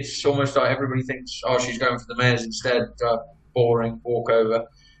it's almost like everybody thinks, oh, she's going for the mares instead. Boring walkover.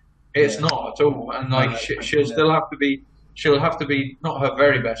 It's not at all, and like she'll still have to be. She'll have to be not her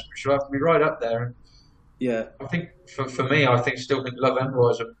very best, but she'll have to be right up there. And I think for me, I still think Love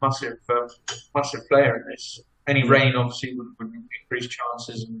Envoy is a massive player in this. Any rain obviously would increase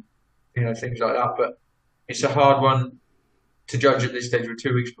chances and things like that. But it's a hard one to judge at this stage. We're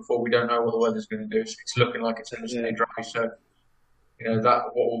 2 weeks before. We don't know what the weather's going to do. It's looking like it's going to stay dry. So that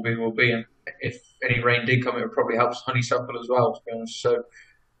what will be. And if any rain did come, it would probably help Honeysuckle as well, to be honest. So.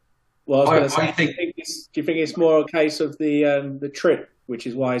 Well, I was going to say, do you think it's more a case of the trip, which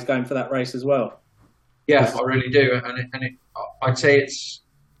is why he's going for that race as well? Yeah, I really do, and I'd say it's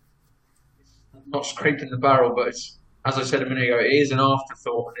not scraping the barrel, but it's, as I said a minute ago, it is an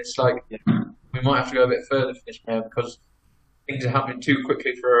afterthought, and it's like we might have to go a bit further for this mare because things are happening too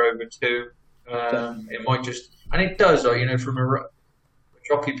quickly for her over two. It might just, and it does, from a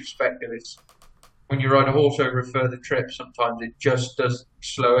jockey perspective, it's. When you ride a horse over a further trip, sometimes it just does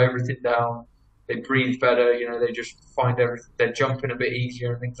slow everything down. They breathe better, they just find everything. They're jumping a bit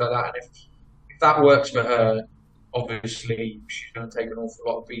easier and things like that. And if that works for her, obviously she's going to take an awful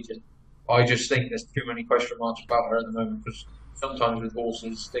lot of beating. I just think there's too many question marks about her at the moment because sometimes with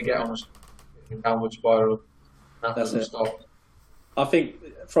horses they get on a downward spiral. That's it. Stop. I think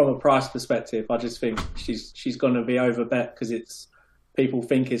from a price perspective, I just think she's going to be overbet because it's. People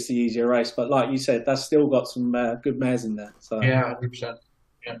think it's the easier race, but like you said, that's still got some good mares in there. So 100%.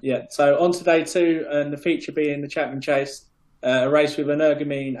 Yeah. So on to day two, and the feature being the Champion Chase, a race with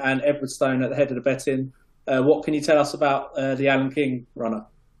Energumene and Edwardstone at the head of the betting. What can you tell us about the Alan King runner?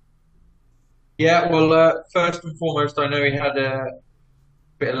 Yeah, well, first and foremost, I know he had a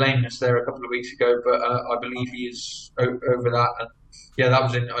bit of lameness there a couple of weeks ago, but I believe he is over that. And that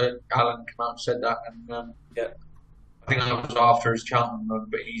was in Alan came out and said that, and I think that was after his Cheltenham run,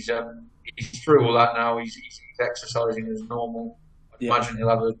 but he's through all that now. He's exercising as normal. I imagine he'll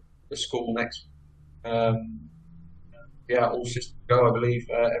have a school next. All systems go, I believe.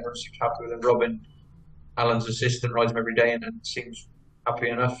 Everyone seems happy with him. Robin, Alan's assistant, rides him every day and seems happy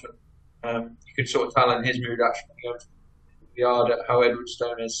enough. And, you could sort of tell in his mood actually going to the yard at how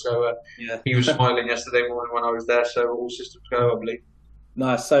Edwardstone is. So he was smiling yesterday morning when I was there. So all systems go, I believe.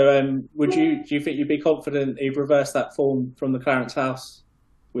 Nice. So, do you think you'd be confident he'd reverse that form from the Clarence House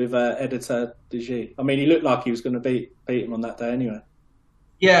with Editor DG? I mean, he looked like he was going to beat him on that day anyway.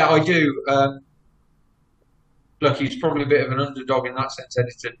 Yeah, I do. Look, he's probably a bit of an underdog in that sense,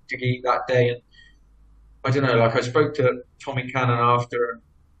 Editor DG, that day. And I don't know. Like I spoke to Tommy Cannon after, and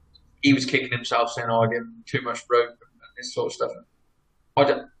he was kicking himself, saying, "Oh, I gave him too much rope and this sort of stuff."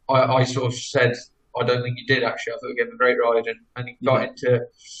 I sort of said. I don't think he did actually. I thought he gave him a great ride, and he got to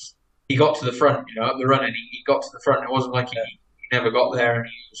the front, up the run, and he got to the front. It wasn't like he never got there and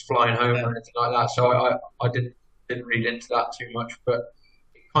he was flying home or anything like that. So I didn't read into that too much, but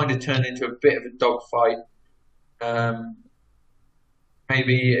it kind of turned into a bit of a dogfight.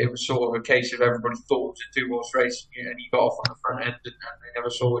 Maybe it was sort of a case of everybody thought it was a two-horse race, and he got off on the front end, and they never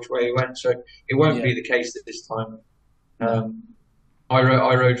saw which way he went. So it won't be the case at this time. I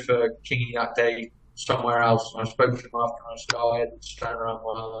rode for Kingy that day somewhere else, and I spoke to him after, and I said, "Oh, I had to turn around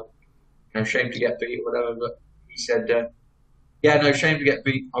well, shame to get beat or whatever." But he said, no, shame to get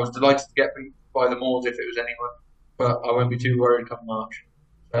beat. I was delighted to get beat by the Moors if it was anyone, but I won't be too worried come March."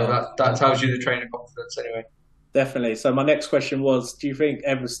 So that tells you the trainer confidence anyway. Definitely. So my next question was, do you think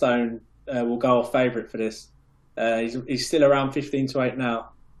Edwardstone will go off favourite for this? He's still around 15-8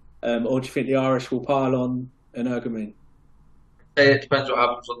 now, or do you think the Irish will pile on Energumene? It depends what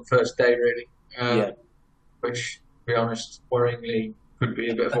happens on the first day, really. Which, to be honest, worryingly could be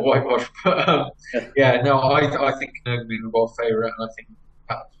a bit of a whitewash. But I think Energumene will go off favourite, and I think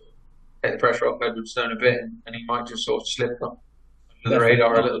take the pressure off Edwardstone a bit, and he might just sort of slip under the Definitely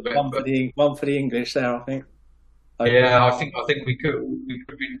radar a little bit. One for the English there, I think. Yeah, I think we could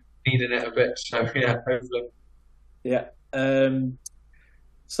be needing it a bit. So yeah, hopefully. Yeah.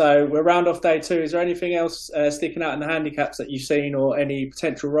 So we'll round off day 2. Is there anything else sticking out in the handicaps that you've seen, or any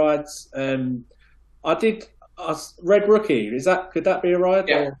potential rides? I Red Rookie. Could that be a ride?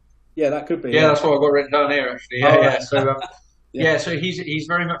 Yeah. Or? Yeah, that could be. Yeah, that's what I've got written down here actually. Yeah, Oh, yeah. So yeah. so he's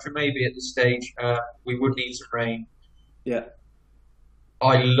very much a maybe at this stage. We would need some rain. Yeah.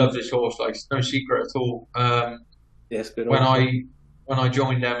 I love this horse. Like, it's no secret at all. Yes, good. When I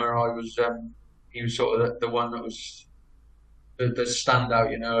joined Emma, he was sort of the one that was the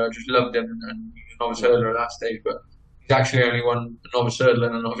standout. You know, I just loved him, and he was a novice hurdler at that stage. But he's actually only won a novice hurdle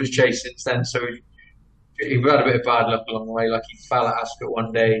and a novice chase since then. So he had a bit of bad luck along the way. Like, he fell at Ascot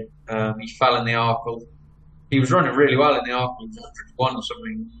one day. He fell in the Arkle. He was running really well in the Arkle. He was 101 or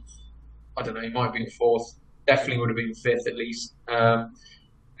something. I don't know. He might have been 4th. Definitely would have been 5th at least.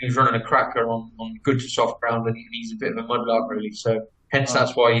 He was running a cracker on good to soft ground, and he's a bit of a mudlark really. So hence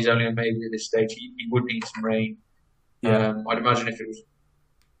that's why he's only a maybe at this stage. He would need some rain. Yeah. I'd imagine if it was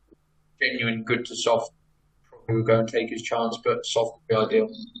genuine good to soft, probably would go and take his chance, but soft would be ideal.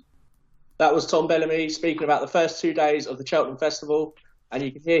 That was Tom Bellamy speaking about the first 2 days of the Cheltenham Festival, and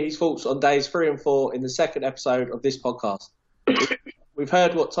you can hear his thoughts on days 3 and 4 in the second episode of this podcast. We've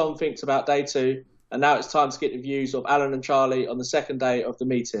heard what Tom thinks about day 2, and now it's time to get the views of Alan and Charlie on the second day of the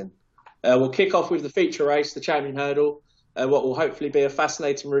meeting. We'll kick off with the feature race, the Champion Hurdle, what will hopefully be a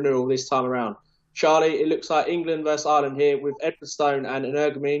fascinating renewal this time around. Charlie, it looks like England versus Ireland here with Edwardstone and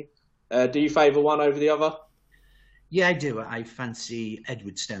Energumene. Do you favour one over the other? Yeah, I do. I fancy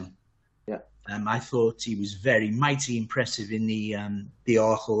Edwardstone. Yeah. I thought he was very mighty impressive in the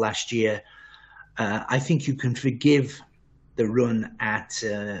Arkle last year. I think you can forgive the run at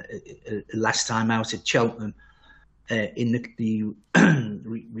last time out at Cheltenham in the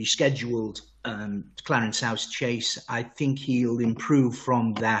rescheduled Clarence House chase. I think he'll improve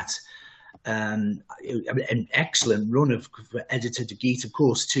from that. An excellent run of Editor de Geet, of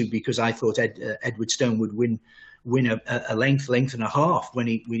course, too, because I thought Edwardstone would win a length and a half when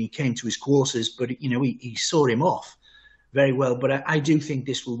he came to his quarters, but he saw him off very well. But I do think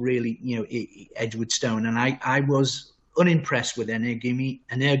this will really, Edwardstone, and I was unimpressed with Energumene.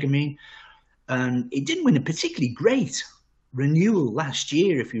 He didn't win a particularly great renewal last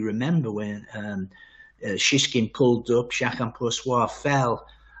year, if you remember, when Shishkin pulled up, Chacun Pour Soi fell.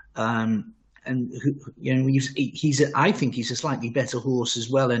 I think he's a slightly better horse as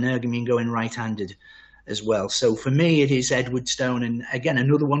well, and Energumene going right-handed as well. So for me, it is Edwardstone, and again,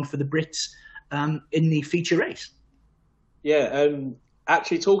 another one for the Brits in the feature race. Yeah,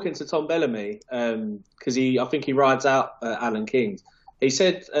 actually talking to Tom Bellamy, because I think he rides out Alan King. He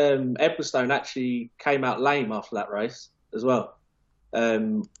said Edwardstone actually came out lame after that race as well,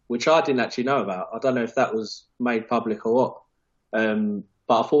 which I didn't actually know about. I don't know if that was made public or what.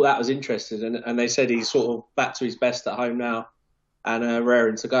 But I thought that was interesting, and they said he's sort of back to his best at home now and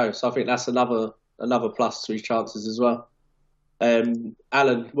raring to go. So I think that's another plus to his chances as well.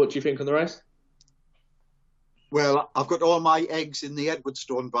 Alan, what do you think on the race? Well, I've got all my eggs in the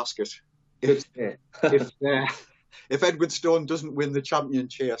Edwardstone basket. If Edwardstone doesn't win the champion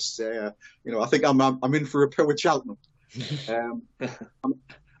chase, I think I'm in for a poor Cheltenham.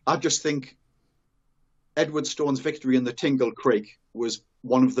 I just think Edwardstone's victory in the Tingle Creek was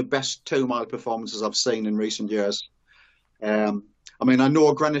one of the best 2-mile performances I've seen in recent years. I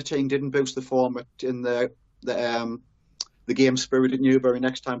know Grenadine didn't boost the form in the Game Spirit at Newbury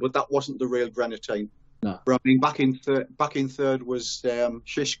next time, but that wasn't the real Grenadine. No. But back in third was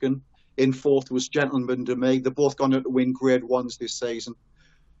Shishkin. In 4th was Gentleman to Me. They've both gone out to win Grade 1s this season.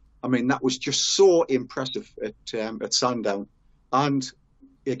 That was just so impressive at Sandown. And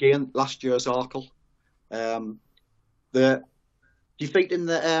again, last year's Arkle. The defeat in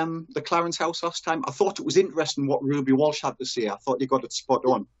the Clarence House last time, I thought it was interesting what Ruby Walsh had to say. I thought he got it spot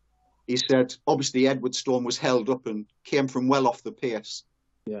on. He said, obviously, Edwardstone was held up and came from well off the pace.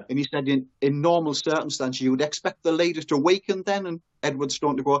 Yeah. And he said, in normal circumstances, you would expect the leader to weaken then and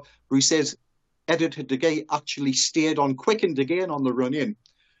Edwardstone to go. But he says, Editor de Geet actually stayed on, quickened again on the run in.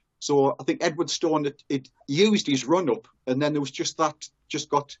 So I think Edwardstone, it used his run up, and then there was just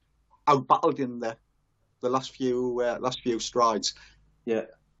got out-battled in the last few strides. Yeah.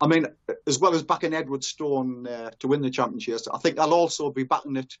 As well as backing Edwardstone to win the championship, I think I'll also be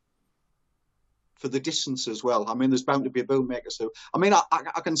backing it for the distance as well. There's bound to be a bootmaker. So,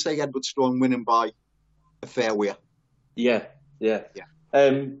 I can say Edwardstone winning by a fair way. Yeah.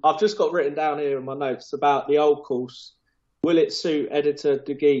 I've just got written down here in my notes about the old course. Will it suit Editor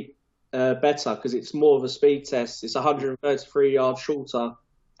de Geet better because it's more of a speed test. It's 133 yards shorter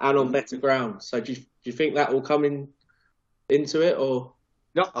and on better ground. So do you think that will come into it, or?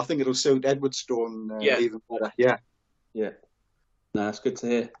 No, I think it'll suit Edwardstone even better. Yeah. Yeah. No, that's good to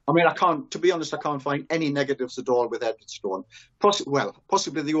hear. I mean, to be honest, I can't find any negatives at all with Edwardstone.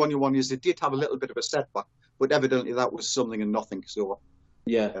 Possibly the only one is it did have a little bit of a setback, but evidently that was something and nothing. So,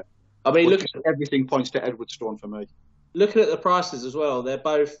 yeah. I mean, everything points to Edwardstone for me. Looking at the prices as well, they're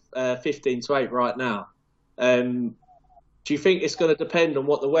both 15 to 8 right now. Do you think it's going to depend on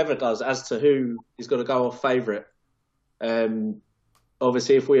what the weather does as to who is going to go off favourite?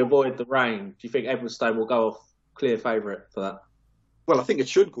 Obviously, if we avoid the rain, do you think Edwardstone will go off clear favourite for that? Well, I think it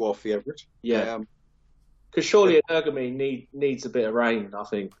should go off favourite. Yeah. Because surely Energumene needs a bit of rain, I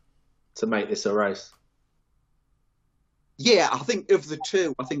think, to make this a race. Yeah, I think of the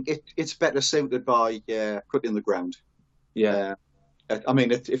two, I think it's better suited by cutting the ground. Yeah. I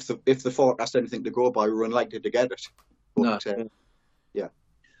mean, if the forecast anything to go by, we're unlikely to get it. But, no. Yeah.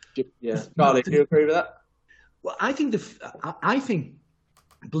 Yeah. Charlie, do you agree with that? Well, I think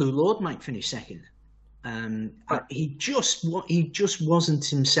Blue Lord might finish second. He just wasn't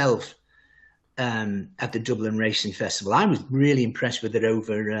himself at the Dublin Racing Festival. I was really impressed with it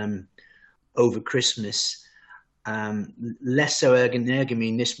over Christmas. Less so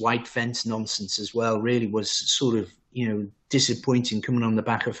Energumene, this white fence nonsense as well really was sort of disappointing coming on the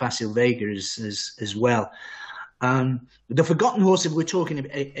back of Facile Vega as well. The forgotten horse, if we're talking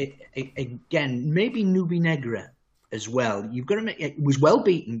again, maybe Nubi Negra as well. You've got to make it was well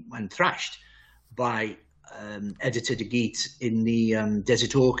beaten and thrashed by Editor de Geet in the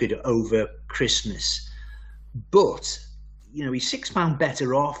Desert Orchid over Christmas, but he's £6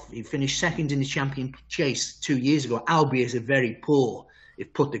 better off. He finished second in the Champion Chase 2 years ago, albeit a very poor.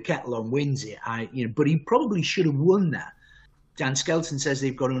 If Put the Kettle on wins it, but he probably should have won that. Dan Skelton says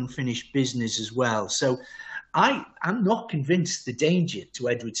they've got unfinished business as well. So I'm not convinced the danger to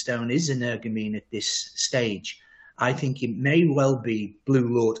Edwardstone is Energumene at this stage. I think it may well be Blue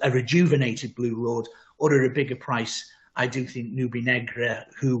Lord, a rejuvenated Blue Lord, or at a bigger price. I do think Nubi Negra,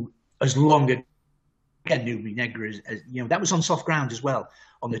 who as long as Nubi Negra, that was on soft ground as well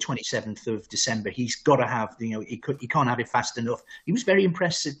on the 27th of December. He's got to have, he can't have it fast enough. He was very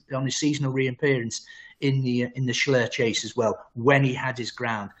impressive on his seasonal reappearance in the Schlur Chase as well when he had his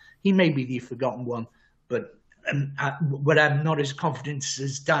ground. He may be the forgotten one, but I'm not as confident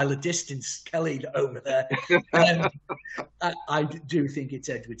as Dial of Distance Kelly over there. I do think it's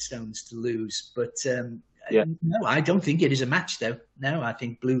Edwardstone's to lose, but no, I don't think it is a match though. No, I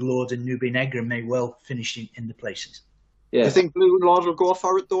think Blue Lord and Nubi Negra may well finish in the places. Yeah. Do you think Blue Lord will go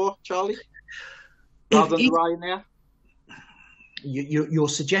for it though, Charlie? Rather than Ryanair? You're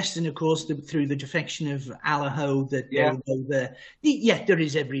suggesting, of course, that through the defection of Allaho that they'll go there. Yeah, there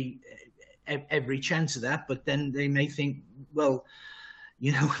is every chance of that, but then they may think, well,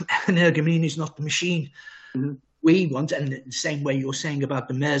 Energumene is not the machine we want, and the same way you're saying about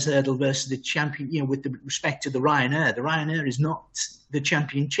the Mares Hurdle versus the Champion, with the respect to the Ryanair is not the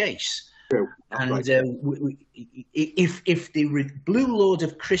Champion Chase. True. And right. If the Blue Lord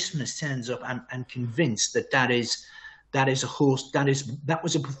of Christmas turns up and convinced that is a horse, that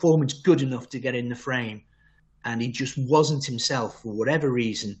was a performance good enough to get in the frame, and he just wasn't himself for whatever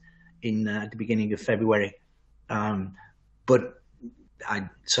reason in the beginning of February. But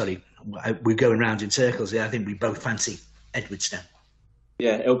we're going round in circles here. I think we both fancy Edwardstone.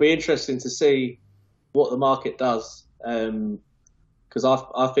 Yeah, it'll be interesting to see what the market does, because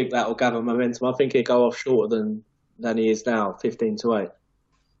I think that will gather momentum. I think he'll go off shorter than he is now, 15 to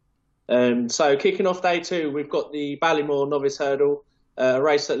 8. So kicking off day 2, we've got the Ballymore Novice Hurdle, a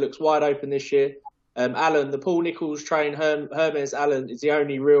race that looks wide open this year. Alan, the Paul Nicholls trained Hermes Allen is the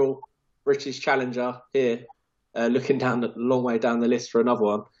only real British challenger here, looking down the long way down the list for another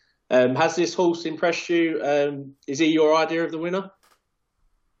one. Has this horse impressed you? Is he your idea of the winner?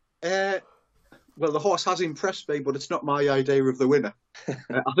 Well, the horse has impressed me, but it's not my idea of the winner.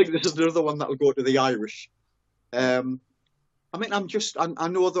 I think this is another one that will go to the Irish. I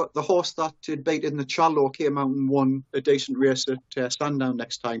know that the horse that had beat in the Charlo came out and won a decent race at Sandown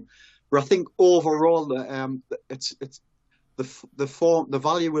next time. But I think overall, it's the form, the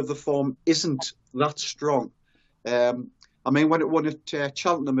value of the form isn't that strong. When it won at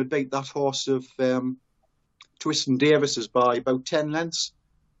Cheltenham, it beat that horse of Twiston Davis's by about 10 lengths.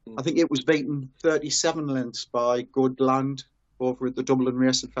 I think it was beaten 37 lengths by Good Land over at the Dublin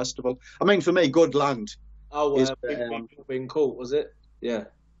Racing Festival. I mean, for me, Good Land. Is being caught, was it? Yeah.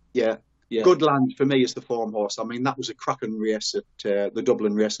 Good Land for me is the form horse. I mean, that was a cracking race at the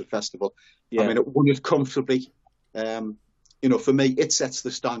Dublin Racing Festival. Yeah. I mean, it won it comfortably. For me, it sets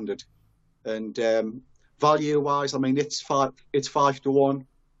the standard. And value-wise, I mean, it's 5-1.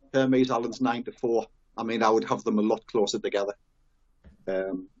 Hermes Allen's 9-4. I mean, I would have them a lot closer together.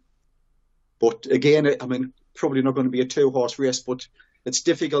 But again, I mean, probably not going to be a 2-horse race, but it's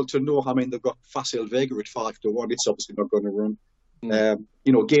difficult to know. I mean, they've got Facile Vega at 5-1. It's obviously not going to run.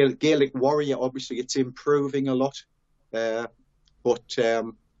 You know, Gaelic Warrior, obviously, it's improving a lot. But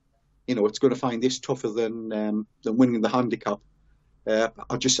you know, it's going to find this tougher than winning the handicap.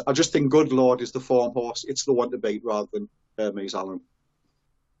 I just think Good Lord is the form horse. It's the one to beat rather than Hermes Allen.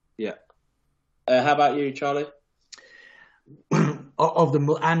 Yeah. How about you, Charlie? Of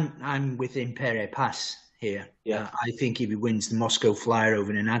the, I'm with Impere Pass here. Yeah. I think if he wins the Moscow Flyer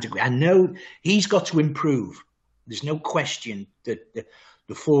over an inadequate, I know he's got to improve. There's no question that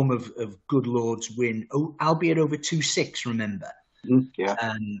the form of Good Lord's win, albeit over 2-6, remember. Yeah.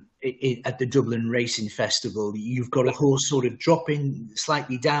 At the Dublin Racing Festival, you've got a horse sort of dropping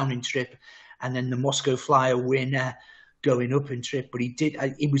slightly down in trip, and then the Moscow Flyer winner going up in trip. But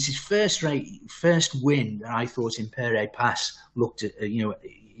it was his first win that I thought Impere Pass looked at. You know,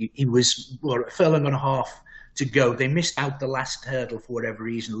 he was a furlong and a half to go. They missed out the last hurdle for whatever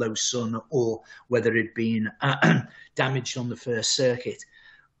reason, low sun, or whether it'd been damaged on the first circuit.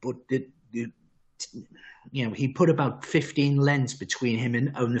 But you know, he put about 15 lengths between him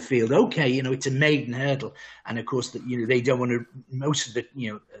and on the field. Okay, you know, it's a maiden hurdle, and of course, they don't want to. Most of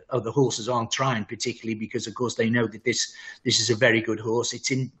the other horses aren't trying, particularly because, of course, they know that this is a very good horse.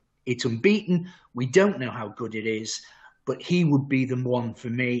 It's unbeaten. We don't know how good it is, but he would be the one for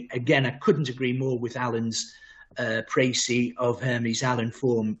me. Again, I couldn't agree more with Alan's précis of Hermes Allen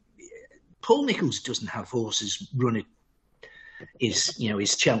form. Paul Nicholls doesn't have horses run at his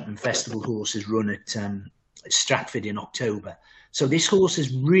Cheltenham Festival horses run at Stratford in October. So this horse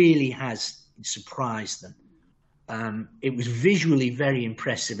really has surprised them. It was visually very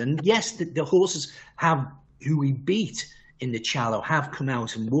impressive. And yes, the horses who he beat in the Challow have come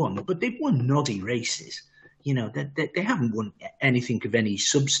out and won, but they've won noddy races. You know, they haven't won anything of any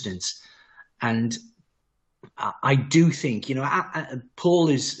substance. And I do think, Paul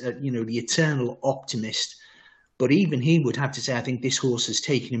is, the eternal optimist. But even he would have to say, I think this horse has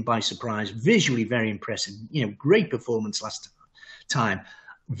taken him by surprise. Visually very impressive. You know, great performance last time.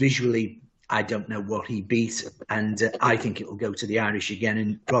 Visually, I don't know what he beat. And I think it will go to the Irish again.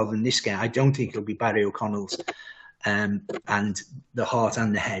 And rather than this guy, I don't think it'll be Barry O'Connell's. And the heart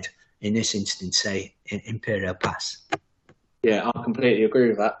and the head, in this instance, say, Imperial Pass. Yeah, I completely agree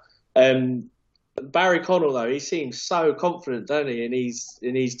with that. Barry Connell, though, he seems so confident, don't he? And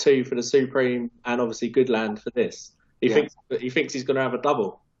he's 2 for the Supreme and obviously Goodland for this. He thinks he's going to have a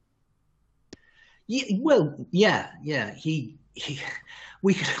double. Yeah, well, yeah.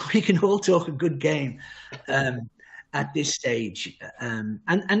 We can all talk a good game at this stage,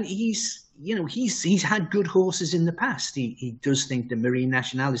 and he's had good horses in the past. He does think the Marine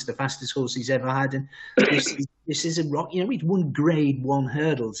Nationale is the fastest horse he's ever had, and this is a rock. He'd won Grade 1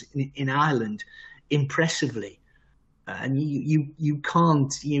 hurdles in Ireland impressively, and you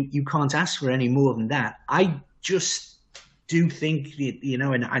can't ask for any more than that. I just do think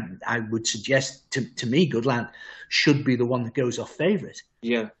and I would suggest to me Goodland should be the one that goes off favourite.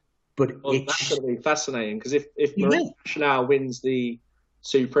 Yeah, but that's going to be fascinating because if Marine Nationale wins the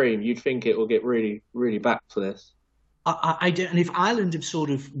Supreme, you'd think it will get really, really back for this. I don't, and if Ireland have sort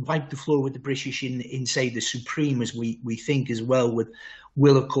of wiped the floor with the British in say the Supreme, as we think as well,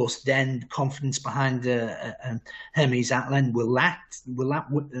 will of course then confidence behind Hermes Atlan will that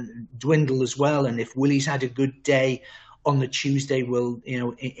dwindle as well? And if Willie's had a good day on the Tuesday, will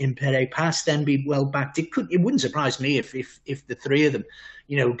Impere Pass then be well backed? It wouldn't surprise me if the three of them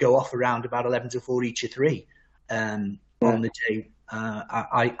go off around about 11-4 each of 3 on the day.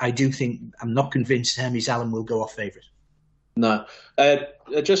 I do think, I'm not convinced Hermes Allen will go off favourite. No.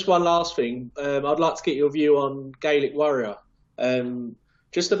 Just one last thing. I'd like to get your view on Gaelic Warrior.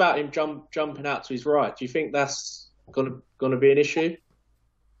 Just about him jumping out to his right. Do you think that's going to be an issue?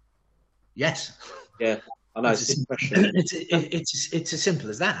 Yes. Yeah, I know. It's as simple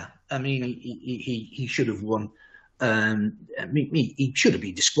as that. I mean, he should have won. He should have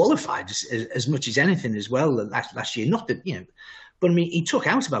been disqualified as much as anything as well last year. Not that but I mean, he took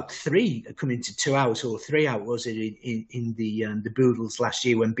out about 3 coming to 2 hours or 3 out, was it, in the Boodles last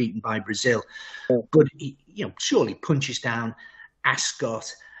year when beaten by Brazil. Yeah. But he, surely Punchestown,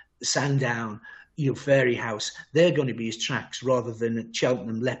 Ascot, Sandown, Fairyhouse, they're going to be his tracks rather than at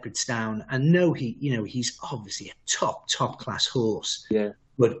Cheltenham, Leopardstown. And no, he's obviously a top class horse. Yeah.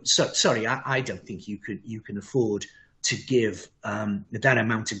 But sorry, I don't think you can afford to give that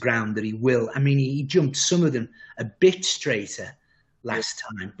amount of ground that he will. I mean, he jumped some of them a bit straighter last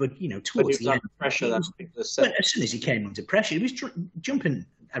time. But But towards he was the end, under pressure. as soon as he came under pressure, he was jumping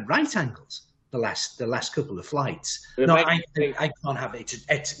at right angles. The last couple of flights. No, I can't have it.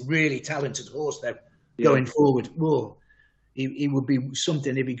 It's really talented horse there going forward. Whoa. He would be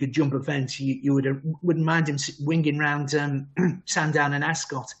something if he could jump a fence. You wouldn't mind him winging round Sandown and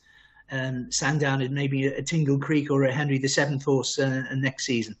Ascot. Sandown is maybe a Tingle Creek or a Henry VII horse next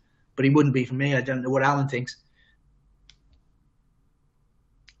season, but he wouldn't be for me. I don't know what Alan thinks.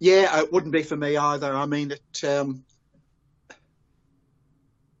 Yeah, it wouldn't be for me either. I mean,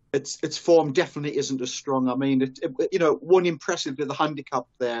 its form definitely isn't as strong. I mean, won impressively the handicap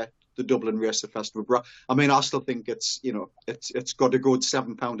there, the Dublin Racer Festival. I mean, I still think it's got a good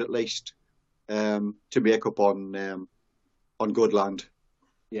 £7 at least to make up on Goodland.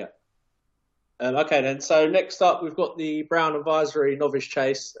 Yeah. Okay then. So next up, we've got the Brown Advisory Novice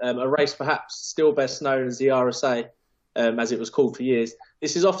Chase, a race perhaps still best known as the RSA, as it was called for years.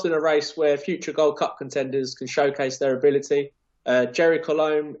 This is often a race where future Gold Cup contenders can showcase their ability. Jerry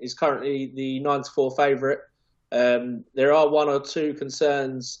Colombe is currently the 9-4 favourite. There are one or two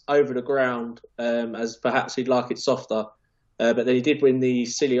concerns over the ground, as perhaps he'd like it softer. But then he did win the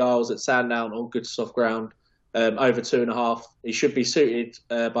Scilly Isles at Sandown on good soft ground, over 2.5. He should be suited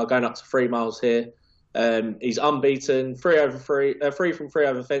by going up to 3 miles here. He's unbeaten, 3 from 3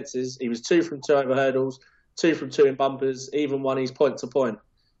 over fences. He was 2 from 2 over hurdles, 2 from 2 in bumpers, even won his point to point.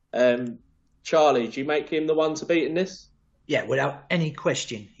 Charlie, do you make him the one to beat in this? Yeah, without any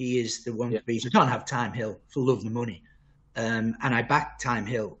question, he is the one to beat. I can't have Time Hill for love the money. And I backed Time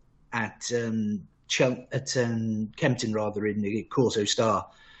Hill at Kempton rather in the Corso Star.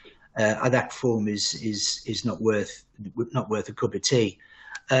 That form is not worth a cup of tea.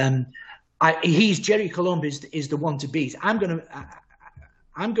 Jerry Colombe is the one to beat. I'm going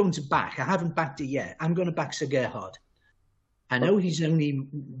to back. I haven't backed it yet. I'm going to back Sir Gerhard. I know he's only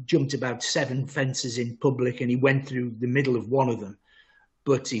jumped about 7 fences in public and he went through the middle of one of them,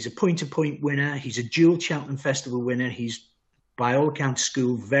 but he's a point-to-point winner. He's a dual Cheltenham Festival winner. He's, by all accounts,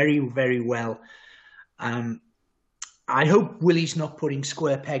 schooled very, very well. I hope Willie's not putting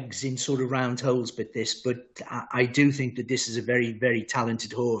square pegs in sort of round holes with this, but I do think that this is a very, very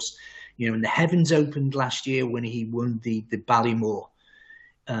talented horse. And the heavens opened last year when he won the Ballymore.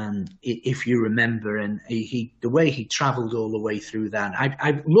 If you remember, and the way he travelled all the way through that.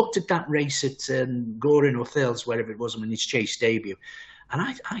 I looked at that race at Gorin or Thales, wherever it was, in his chase debut, and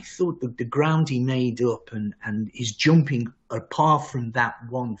I thought that the ground he made up and his jumping, apart from that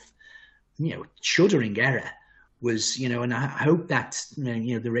one, shuddering error, was, and I hope that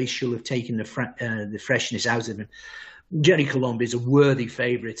the race should have taken the freshness out of him. Jerry Colombe is a worthy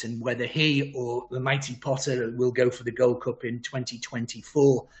favourite, and whether he or the mighty Potter will go for the Gold Cup in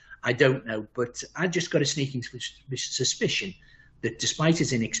 2024, I don't know. But I've just got a sneaking suspicion that despite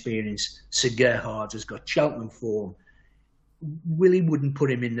his inexperience, Sir Gerhard has got Cheltenham form. Willie wouldn't put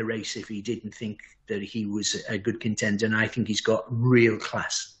him in the race if he didn't think that he was a good contender, and I think he's got real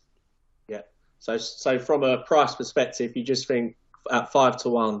class. Yeah. So from a price perspective, you just think at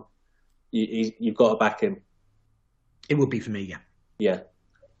 5-1, you've got to back him. It would be for me, yeah. Yeah.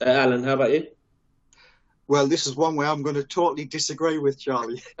 Alan, how about you? Well, this is one where I'm going to totally disagree with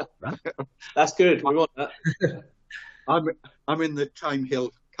Charlie. Right. That's good. We want that. I'm in the Time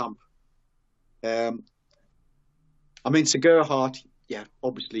Hill camp. I mean, Sir Gerhard, yeah,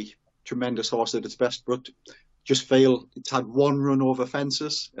 obviously tremendous horse at its best, but just feel it's had one run over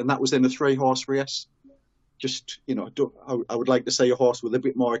fences, and that was in a 3-horse race. Just, I would like to say a horse with a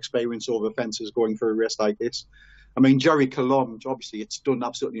bit more experience over fences going for a race like this. I mean, Jerry Colombe, obviously, it's done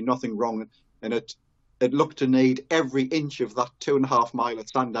absolutely nothing wrong, and it looked to need every inch of that 2.5 mile at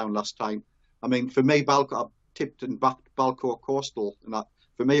Sandown last time. I mean, for me, I tipped and backed Balco Coastal, and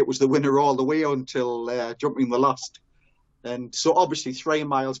for me, it was the winner all the way until jumping the last. And so, obviously, 3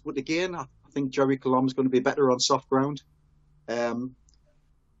 miles, but again, I think Jerry Colombe's going to be better on soft ground. But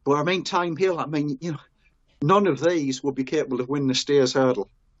I mean, Time Hill, none of these would be capable of winning the Stayers Hurdle.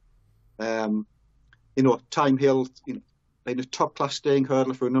 Time Hill, been a top-class staying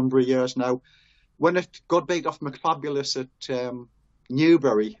hurdler for a number of years now. When it got beat off McFabulous at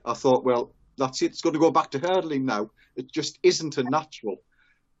Newbury, I thought, well, that's it. It's going to go back to hurdling now. It just isn't a natural.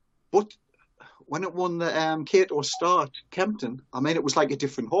 But when it won the Cato Star at Kempton, it was like a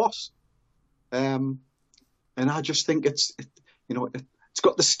different horse. And I just think it's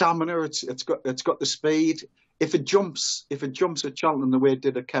got the stamina. It's got the speed. If it jumps at Cheltenham the way it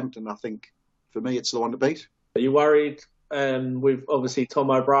did at Kempton, I think for me it's the one to beat. Are you worried? With obviously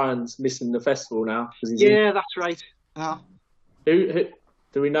Tom O'Brien's missing the festival now. Yeah, that's right. Who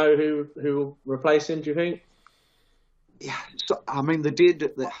do we know who will replace him? Do you think? Yeah, so, I mean, they did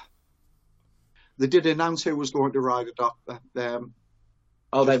announce who was going to ride it up. They've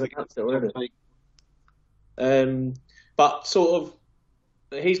announced it already. But sort of,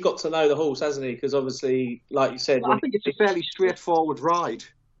 he's got to know the horse, hasn't he? Because obviously, like you said, I think it's a fairly straightforward ride.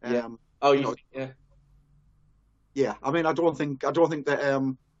 Yeah. Yeah. I mean, I don't think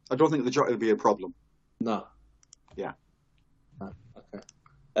the jockey will be a problem. No. Yeah. No.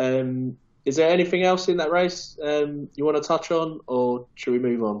 Okay. Is there anything else in that race you want to touch on, or should we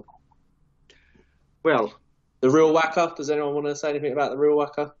move on? Well, the Real Whacker. Does anyone want to say anything about the Real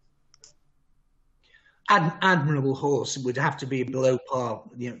Whacker? Admirable horse. Would have to be below par.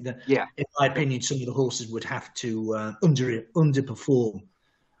 In my opinion, some of the horses would have to underperform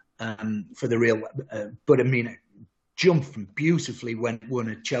for the Real. But I mean, jumped from beautifully when won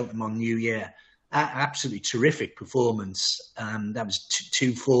at Cheltenham on New Year. Absolutely terrific performance. That was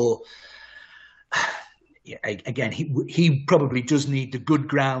 2-4. Yeah, again, he probably does need the good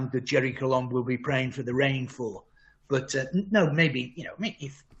ground that Jerry Colombe will be praying for the rain for. But no, maybe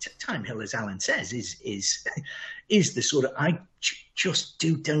if Time Hill, as Alan says, is the sort of, I just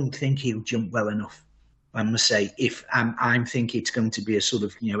don't think he'll jump well enough. I must say, if I'm thinking it's going to be a sort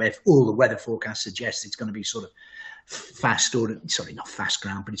of, if all the weather forecasts suggest it's going to be sort of fast, or sorry, not fast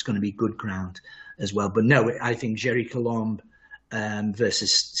ground, but it's going to be good ground as well. But no, I think Jerry Colombe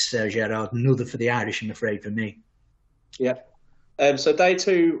versus Sir Gerard, another for the Irish, I'm afraid, for me. Yeah. So day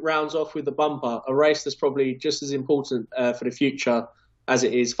 2 rounds off with the bumper, a race that's probably just as important for the future as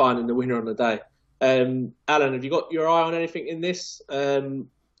it is finding the winner on the day. Alan, have you got your eye on anything in this?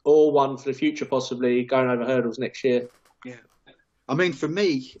 Or one for the future, possibly going over hurdles next year? Yeah. I mean, for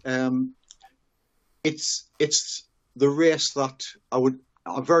me, it's the race that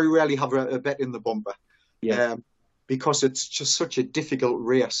I very rarely have a bet in the bumper. Yeah. Because it's just such a difficult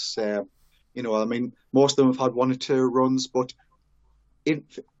race. I mean, most of them have had 1 or 2 runs, but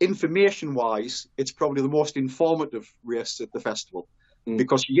information-wise, it's probably the most informative race at the festival,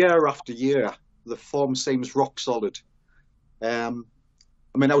 because year after year, the form seems rock solid.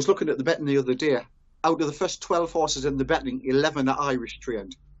 I mean, I was looking at the betting the other day. Out of the first 12 horses in the betting, 11 are Irish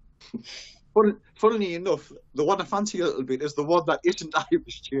trained. Funnily enough, the one I fancy a little bit is the one that isn't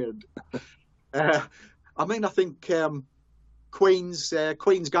Irish trained. I mean, I think Queen's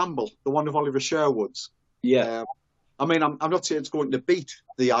Gamble, the one of Oliver Sherwood's. Yeah. I mean, I'm not saying it's going to beat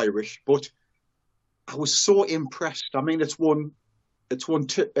the Irish, but I was so impressed. I mean, it's won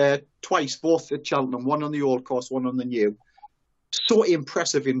twice, both at Cheltenham, one on the old course, one on the new. So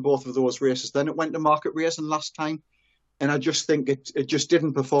impressive in both of those races. Then it went to Market Racing last time, and I just think it just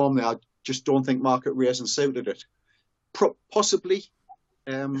didn't perform there. I just don't think Market Racing suited it. Possibly.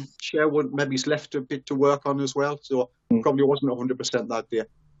 Sherwood maybe's left a bit to work on as well, so probably wasn't 100% that day.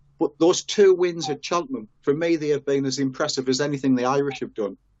 But those 2 wins at Cheltenham, for me, they have been as impressive as anything the Irish have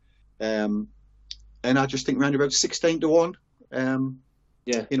done. And I just think around about 16 to 1.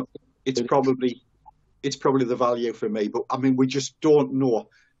 It's probably the value for me. But I mean, we just don't know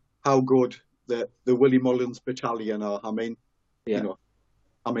how good the Willie Mullins battalion are. I mean,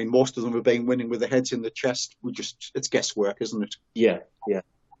 most of them have been winning with their heads in the chest. It's guesswork, isn't it? Yeah.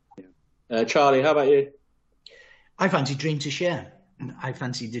 Charlie, how about you? I fancy Dream to Share. I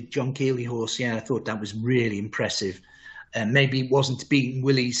fancied the John Keeley horse. Yeah, I thought that was really impressive. Maybe it wasn't beating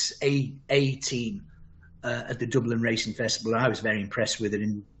Willie's A team at the Dublin Racing Festival. I was very impressed with it.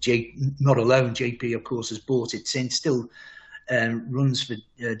 And not alone, JP, of course, has bought it since. Still runs for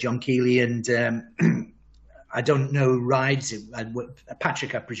John Keeley, and I don't know rides it.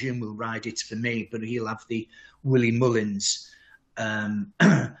 Patrick, I presume, will ride it for me, but he'll have the Willie Mullins.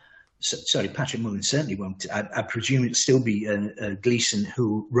 Sorry, Patrick Mullins certainly won't. I presume it'll still be Gleeson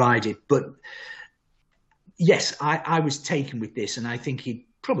who ride it. But yes, I was taken with this, and I think he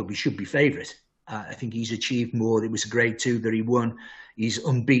probably should be favourite. I think he's achieved more. It was a Grade 2 that he won. He's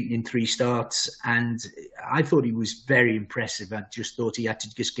unbeaten in 3 starts, and I thought he was very impressive. I just thought he had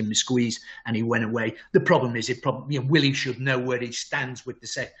to just give him a squeeze, and he went away. The problem is, Willie should know where he stands with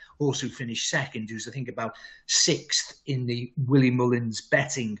the horse who finished second, who's I think about 6th in the Willie Mullins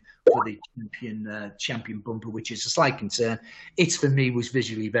betting for the champion bumper, which is a slight concern. It's, for me, was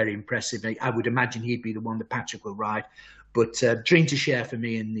visually very impressive. I would imagine he'd be the one that Patrick will ride, but Dream to Share for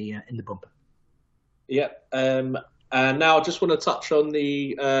me in the bumper. Yeah. And now I just want to touch on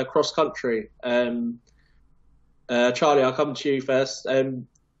the cross country. Charlie, I'll come to you first. Do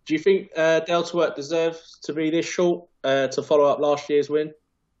you think Delta Work deserves to be this short to follow up last year's win?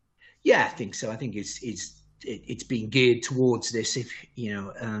 Yeah, I think so. I think it's been geared towards this. If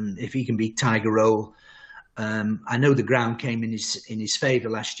he can beat Tiger Roll, I know the ground came in his favour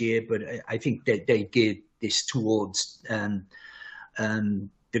last year, but I think they geared this towards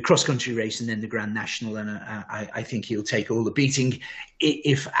the cross-country race and then the Grand National, and I think he'll take all the beating.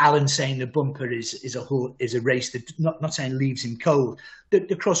 If Alan's saying the bumper is a race that not saying leaves him cold,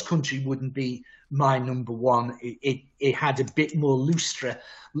 the cross-country wouldn't be my number one. It had a bit more lustre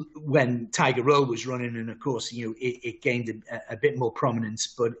when Tiger Roll was running, and of course, it gained a bit more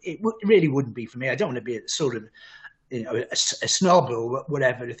prominence. But it really wouldn't be for me. I don't want to be a sort of a snob or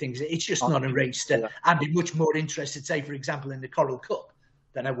whatever the things. It's just not a race that I'd be much more interested, say, for example, in the Coral Cup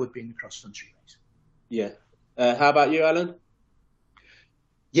than I would be in the cross-country race. Yeah. How about you, Alan?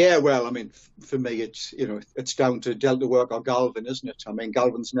 Yeah, well, I mean, for me, it's down to Delta Work or Galvin, isn't it? I mean,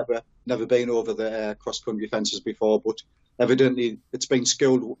 Galvin's never been over the cross-country fences before, but evidently it's been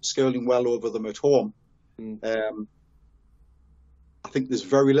skirling well over them at home. I think there's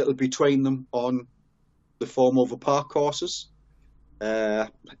very little between them on the form over park courses.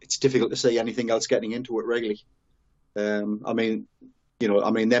 It's difficult to see anything else getting into it regularly. Them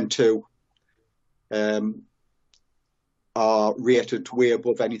two are rated way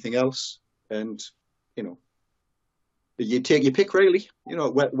above anything else, and you take your pick really.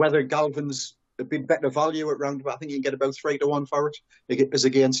 Whether Galvin's a bit better value at round about, I think you can get about 3-1 for it as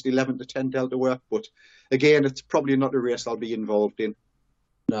against 11-10 Delta Work. But again, it's probably not a race I'll be involved in.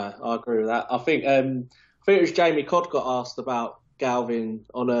 No, I agree with that. I think it was Jamie Codd got asked about Galvin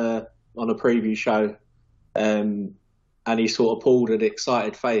on a preview show, and he sort of pulled an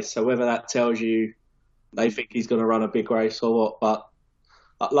excited face. So whether that tells you they think he's going to run a big race or what, but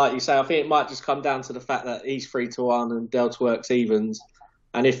like you say, I think it might just come down to the fact that he's 3-1 and Delta Works evens,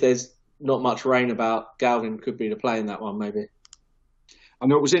 and if there's not much rain about, Galvin could be the play in that one maybe. I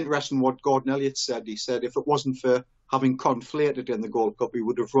know it was interesting what Gordon Elliott said. He said if it wasn't for having conflated in the Gold Cup, he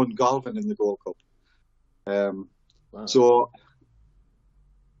would have run Galvin in the Gold Cup. Wow. So,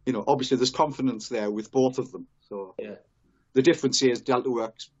 obviously there's confidence there with both of them. So yeah. The difference here is Delta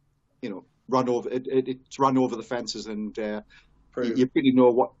Works, it's run over the fences, and you pretty know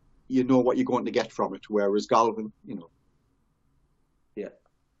what you're going to get from it. Whereas Galvin, Yeah.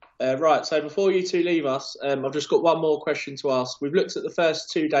 Right. So before you two leave us, I've just got one more question to ask. We've looked at the first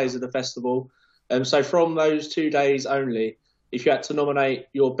 2 days of the festival. So from those 2 days only, if you had to nominate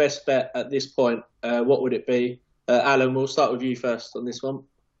your best bet at this point, what would it be? Alan, we'll start with you first on this one.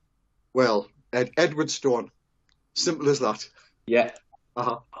 Well, Edwardstone. Simple as that. Yeah.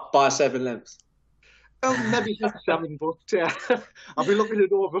 By 7 lengths. Well, maybe not 7, but I'll be looking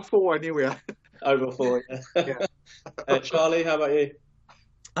at over 4 anyway. Over 4, yeah. Charlie, how about you?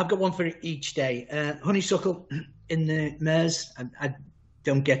 I've got one for each day. Honeysuckle in the mares. I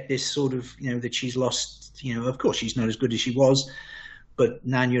don't get this sort of, that she's lost. Of course she's not as good as she was, but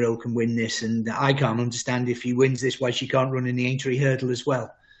 9-year-old can win this, and I can't understand if he wins this why she can't run in the Aintree Hurdle as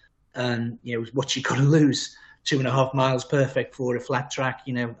well. And what she got to lose. 2.5 miles perfect for a flat track.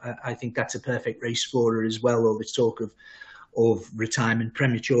 I think that's a perfect race for her as well. All this talk of retirement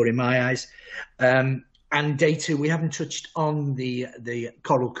premature in my eyes. And day 2, we haven't touched on the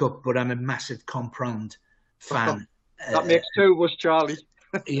Coral Cup, but I'm a massive Comprend fan. That makes 2 of us, Charlie.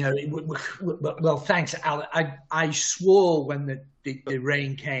 Well, thanks, Alan. I swore when the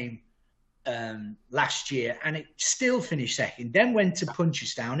rain came last year, and it still finished second. Then went to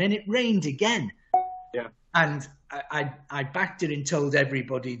Punchestown, and it rained again. Yeah. And I backed it and told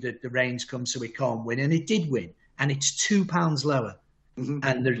everybody that the rain's come so it can't win, and it did win, and it's £2 lower. Mm-hmm.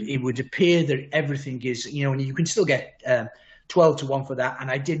 And it would appear that everything is, and you can still get 12-1 for that. And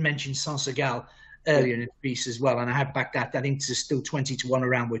I did mention Sansegal earlier in the piece as well, and I have backed that. I think there's still 20-1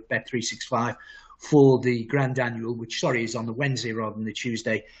 around with Bet365 for the Grand Annual, which is on the Wednesday rather than the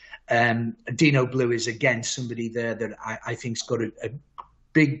Tuesday. Dino Blue is again somebody there that I think's got a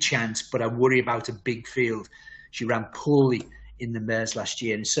big chance, but I worry about a big field. She ran poorly in the mares last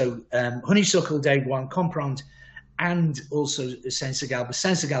year. And so Honeysuckle day 1, Comprend, and also Sansegal. But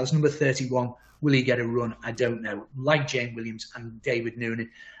Sansegal is number 31. Will he get a run? I don't know. Like Jane Williams and David Noonan.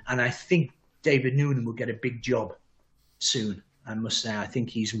 And I think David Noonan will get a big job soon, I must say. I think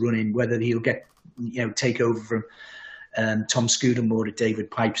he's running. Whether he'll get, take over from Tom Scudamore to David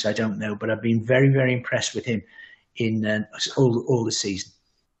Pipes, I don't know. But I've been very, very impressed with him in all the season.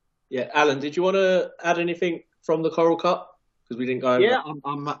 Yeah, Alan, did you want to add anything from the Coral Cup? Because we didn't go over. Yeah,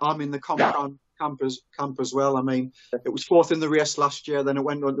 I'm in the Comprend camp as well. I mean, it was 4th in the race last year, then it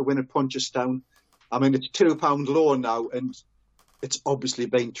went on to win at Punchestown. I mean, it's £2 lower now, and it's obviously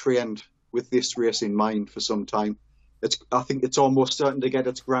been trained with this race in mind for some time. I think it's almost certain to get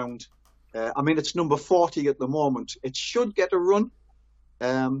its ground. I mean, it's number 40 at the moment. It should get a run,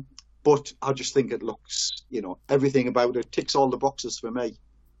 but I just think it looks, everything about it ticks all the boxes for me.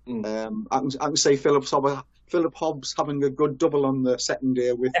 I can say Philip Hobbs having a good double on the second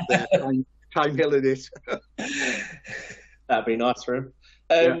day with Time Hill in it. That'd be nice for him.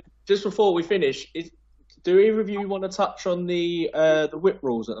 Just before we finish, do either of you want to touch on the whip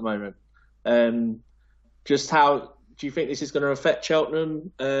rules at the moment? Just how do you think this is going to affect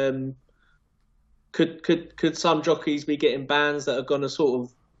Cheltenham? Could some jockeys be getting bans that are going to sort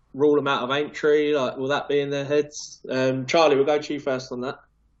of rule them out of entry? Like, will that be in their heads? Charlie, we'll go to you first on that.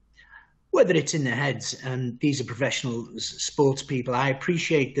 Whether it's in their heads, and these are professional sports people, I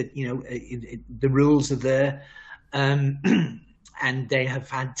appreciate that, the rules are there, and they have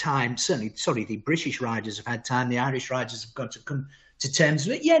had time. Certainly, the British riders have had time. The Irish riders have got to come to terms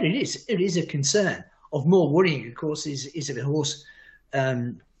with it. Yeah, it is a concern. Of more worrying, of course, is if a horse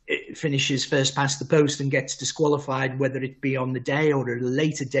finishes first past the post and gets disqualified, whether it be on the day or at a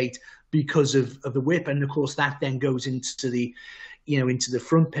later date because of the whip, and of course that then goes into the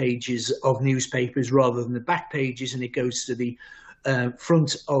front pages of newspapers rather than the back pages, and it goes to the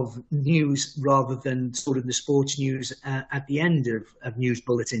front of news rather than sort of the sports news at the end of news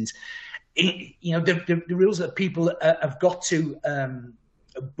bulletins. The rules that people have got to,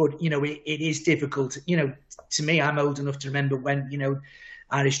 but it is difficult. To me, I'm old enough to remember when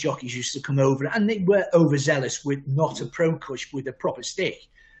Irish jockeys used to come over, and they were overzealous with not a pro cush, with a proper stick.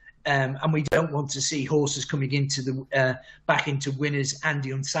 And we don't want to see horses coming into the back into winners and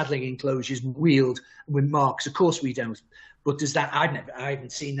the unsaddling enclosures wheeled with marks. Of course we don't. But does that? I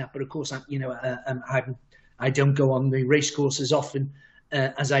haven't seen that. But of course, I don't go on the race course as often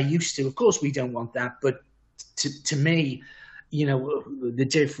as I used to. Of course, we don't want that. But to me, the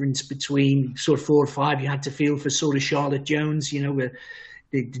difference between sort of 4 or 5, you had to feel for sort of Charlotte Jones.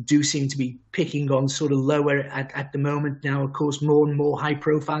 They do seem to be picking on sort of lower at the moment now. Of course, more and more high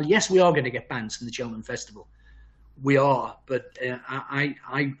profile. Yes, we are going to get bans from the Cheltenham Festival. We are, but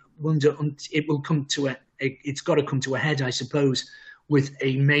I wonder it will come to it's got to come to a head, I suppose, with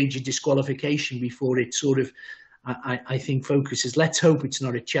a major disqualification before it sort of, I think, focuses. Let's hope it's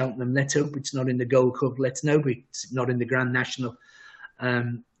not at Cheltenham. Let's hope it's not in the Gold Cup. Let's hope it's not in the Grand National.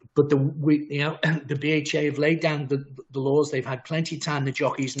 But the BHA have laid down the laws. They've had plenty of time, the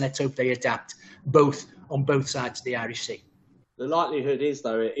jockeys, and let's hope they adapt on both sides of the Irish Sea. The likelihood is,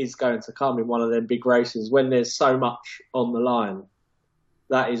 though, it is going to come in one of them big races when there's so much on the line.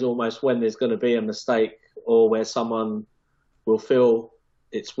 That is almost when there's going to be a mistake, or where someone will feel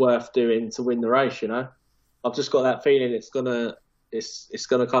it's worth doing to win the race. I've just got that feeling it's gonna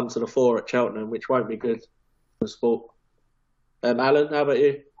come to the fore at Cheltenham, which won't be good for sport. Alan, how about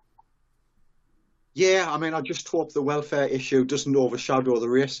you? Yeah, I just hope the welfare issue doesn't overshadow the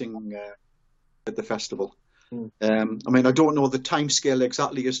racing at the festival. I don't know the timescale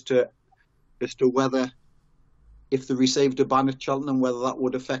exactly as to whether, if they received a ban at Cheltenham, whether that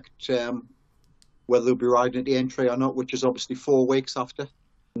would affect whether they'll be riding at the entry or not, which is obviously 4 weeks after.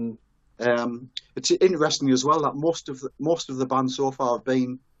 It's interesting as well that most of the bans so far have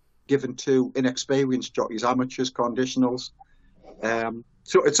been given to inexperienced jockeys, amateurs, conditionals.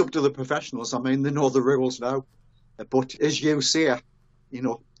 So it's up to the professionals. They know the rules now. But as you say,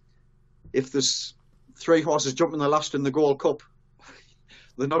 if there's 3 horses jumping the last in the Gold Cup,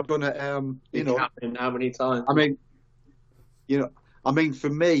 they're not going to, Happening how many times? For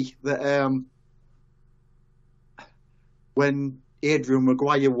me, that when Adrian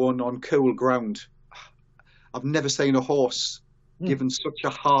Maguire won on cool ground, I've never seen a horse given such a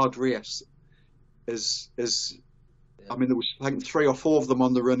hard race as. There was like 3 or 4 of them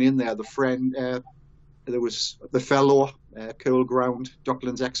on the run in there. The friend, there was the Fellow, Cool Ground,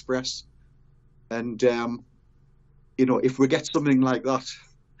 Docklands Express, and if we get something like that,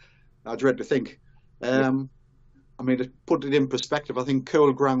 I dread to think. To put it in perspective, I think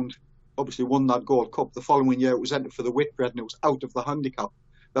Cool Ground obviously won that Gold Cup. The following year, it was entered for the Whitbread, and it was out of the handicap.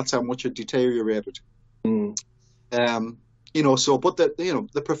 That's how much it deteriorated. But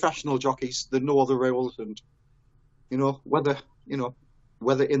the professional jockeys, they know the rules, and whether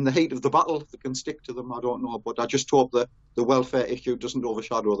in the heat of the battle they can stick to them, I don't know. But I just hope that the welfare issue doesn't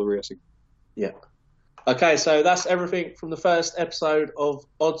overshadow the racing. Yeah. Okay, so that's everything from the first episode of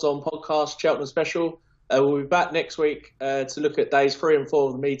Odds On Podcast Cheltenham Special. We'll be back next week to look at days 3 and 4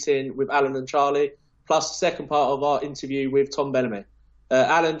 of the meeting with Alan and Charlie, plus the second part of our interview with Tom Bellamy.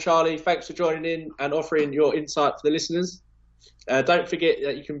 Alan, Charlie, thanks for joining in and offering your insight for the listeners. Don't forget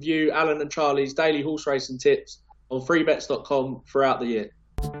that you can view Alan and Charlie's daily horse racing tips on freebets.com throughout the year.